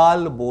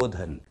Akal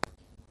Bodhan,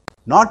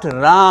 not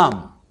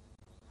Ram,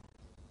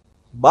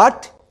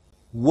 but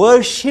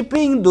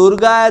worshipping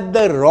Durga at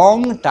the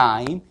wrong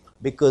time,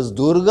 because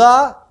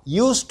Durga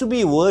used to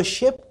be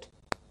worshipped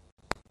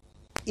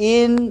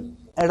in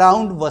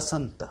around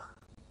Vasanta.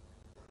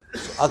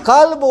 So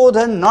Akal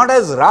Bodhan not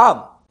as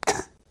Ram,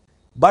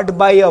 but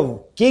by a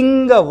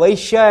king, a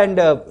Vaishya and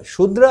a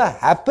Shudra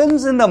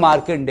happens in the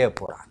Markandeya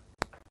Puran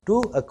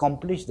to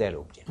accomplish their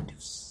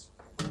objectives.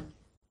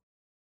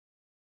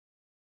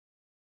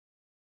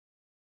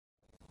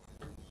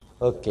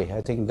 Okay,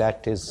 I think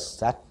that is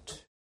that.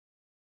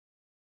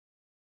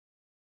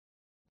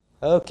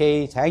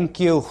 Okay, thank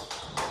you.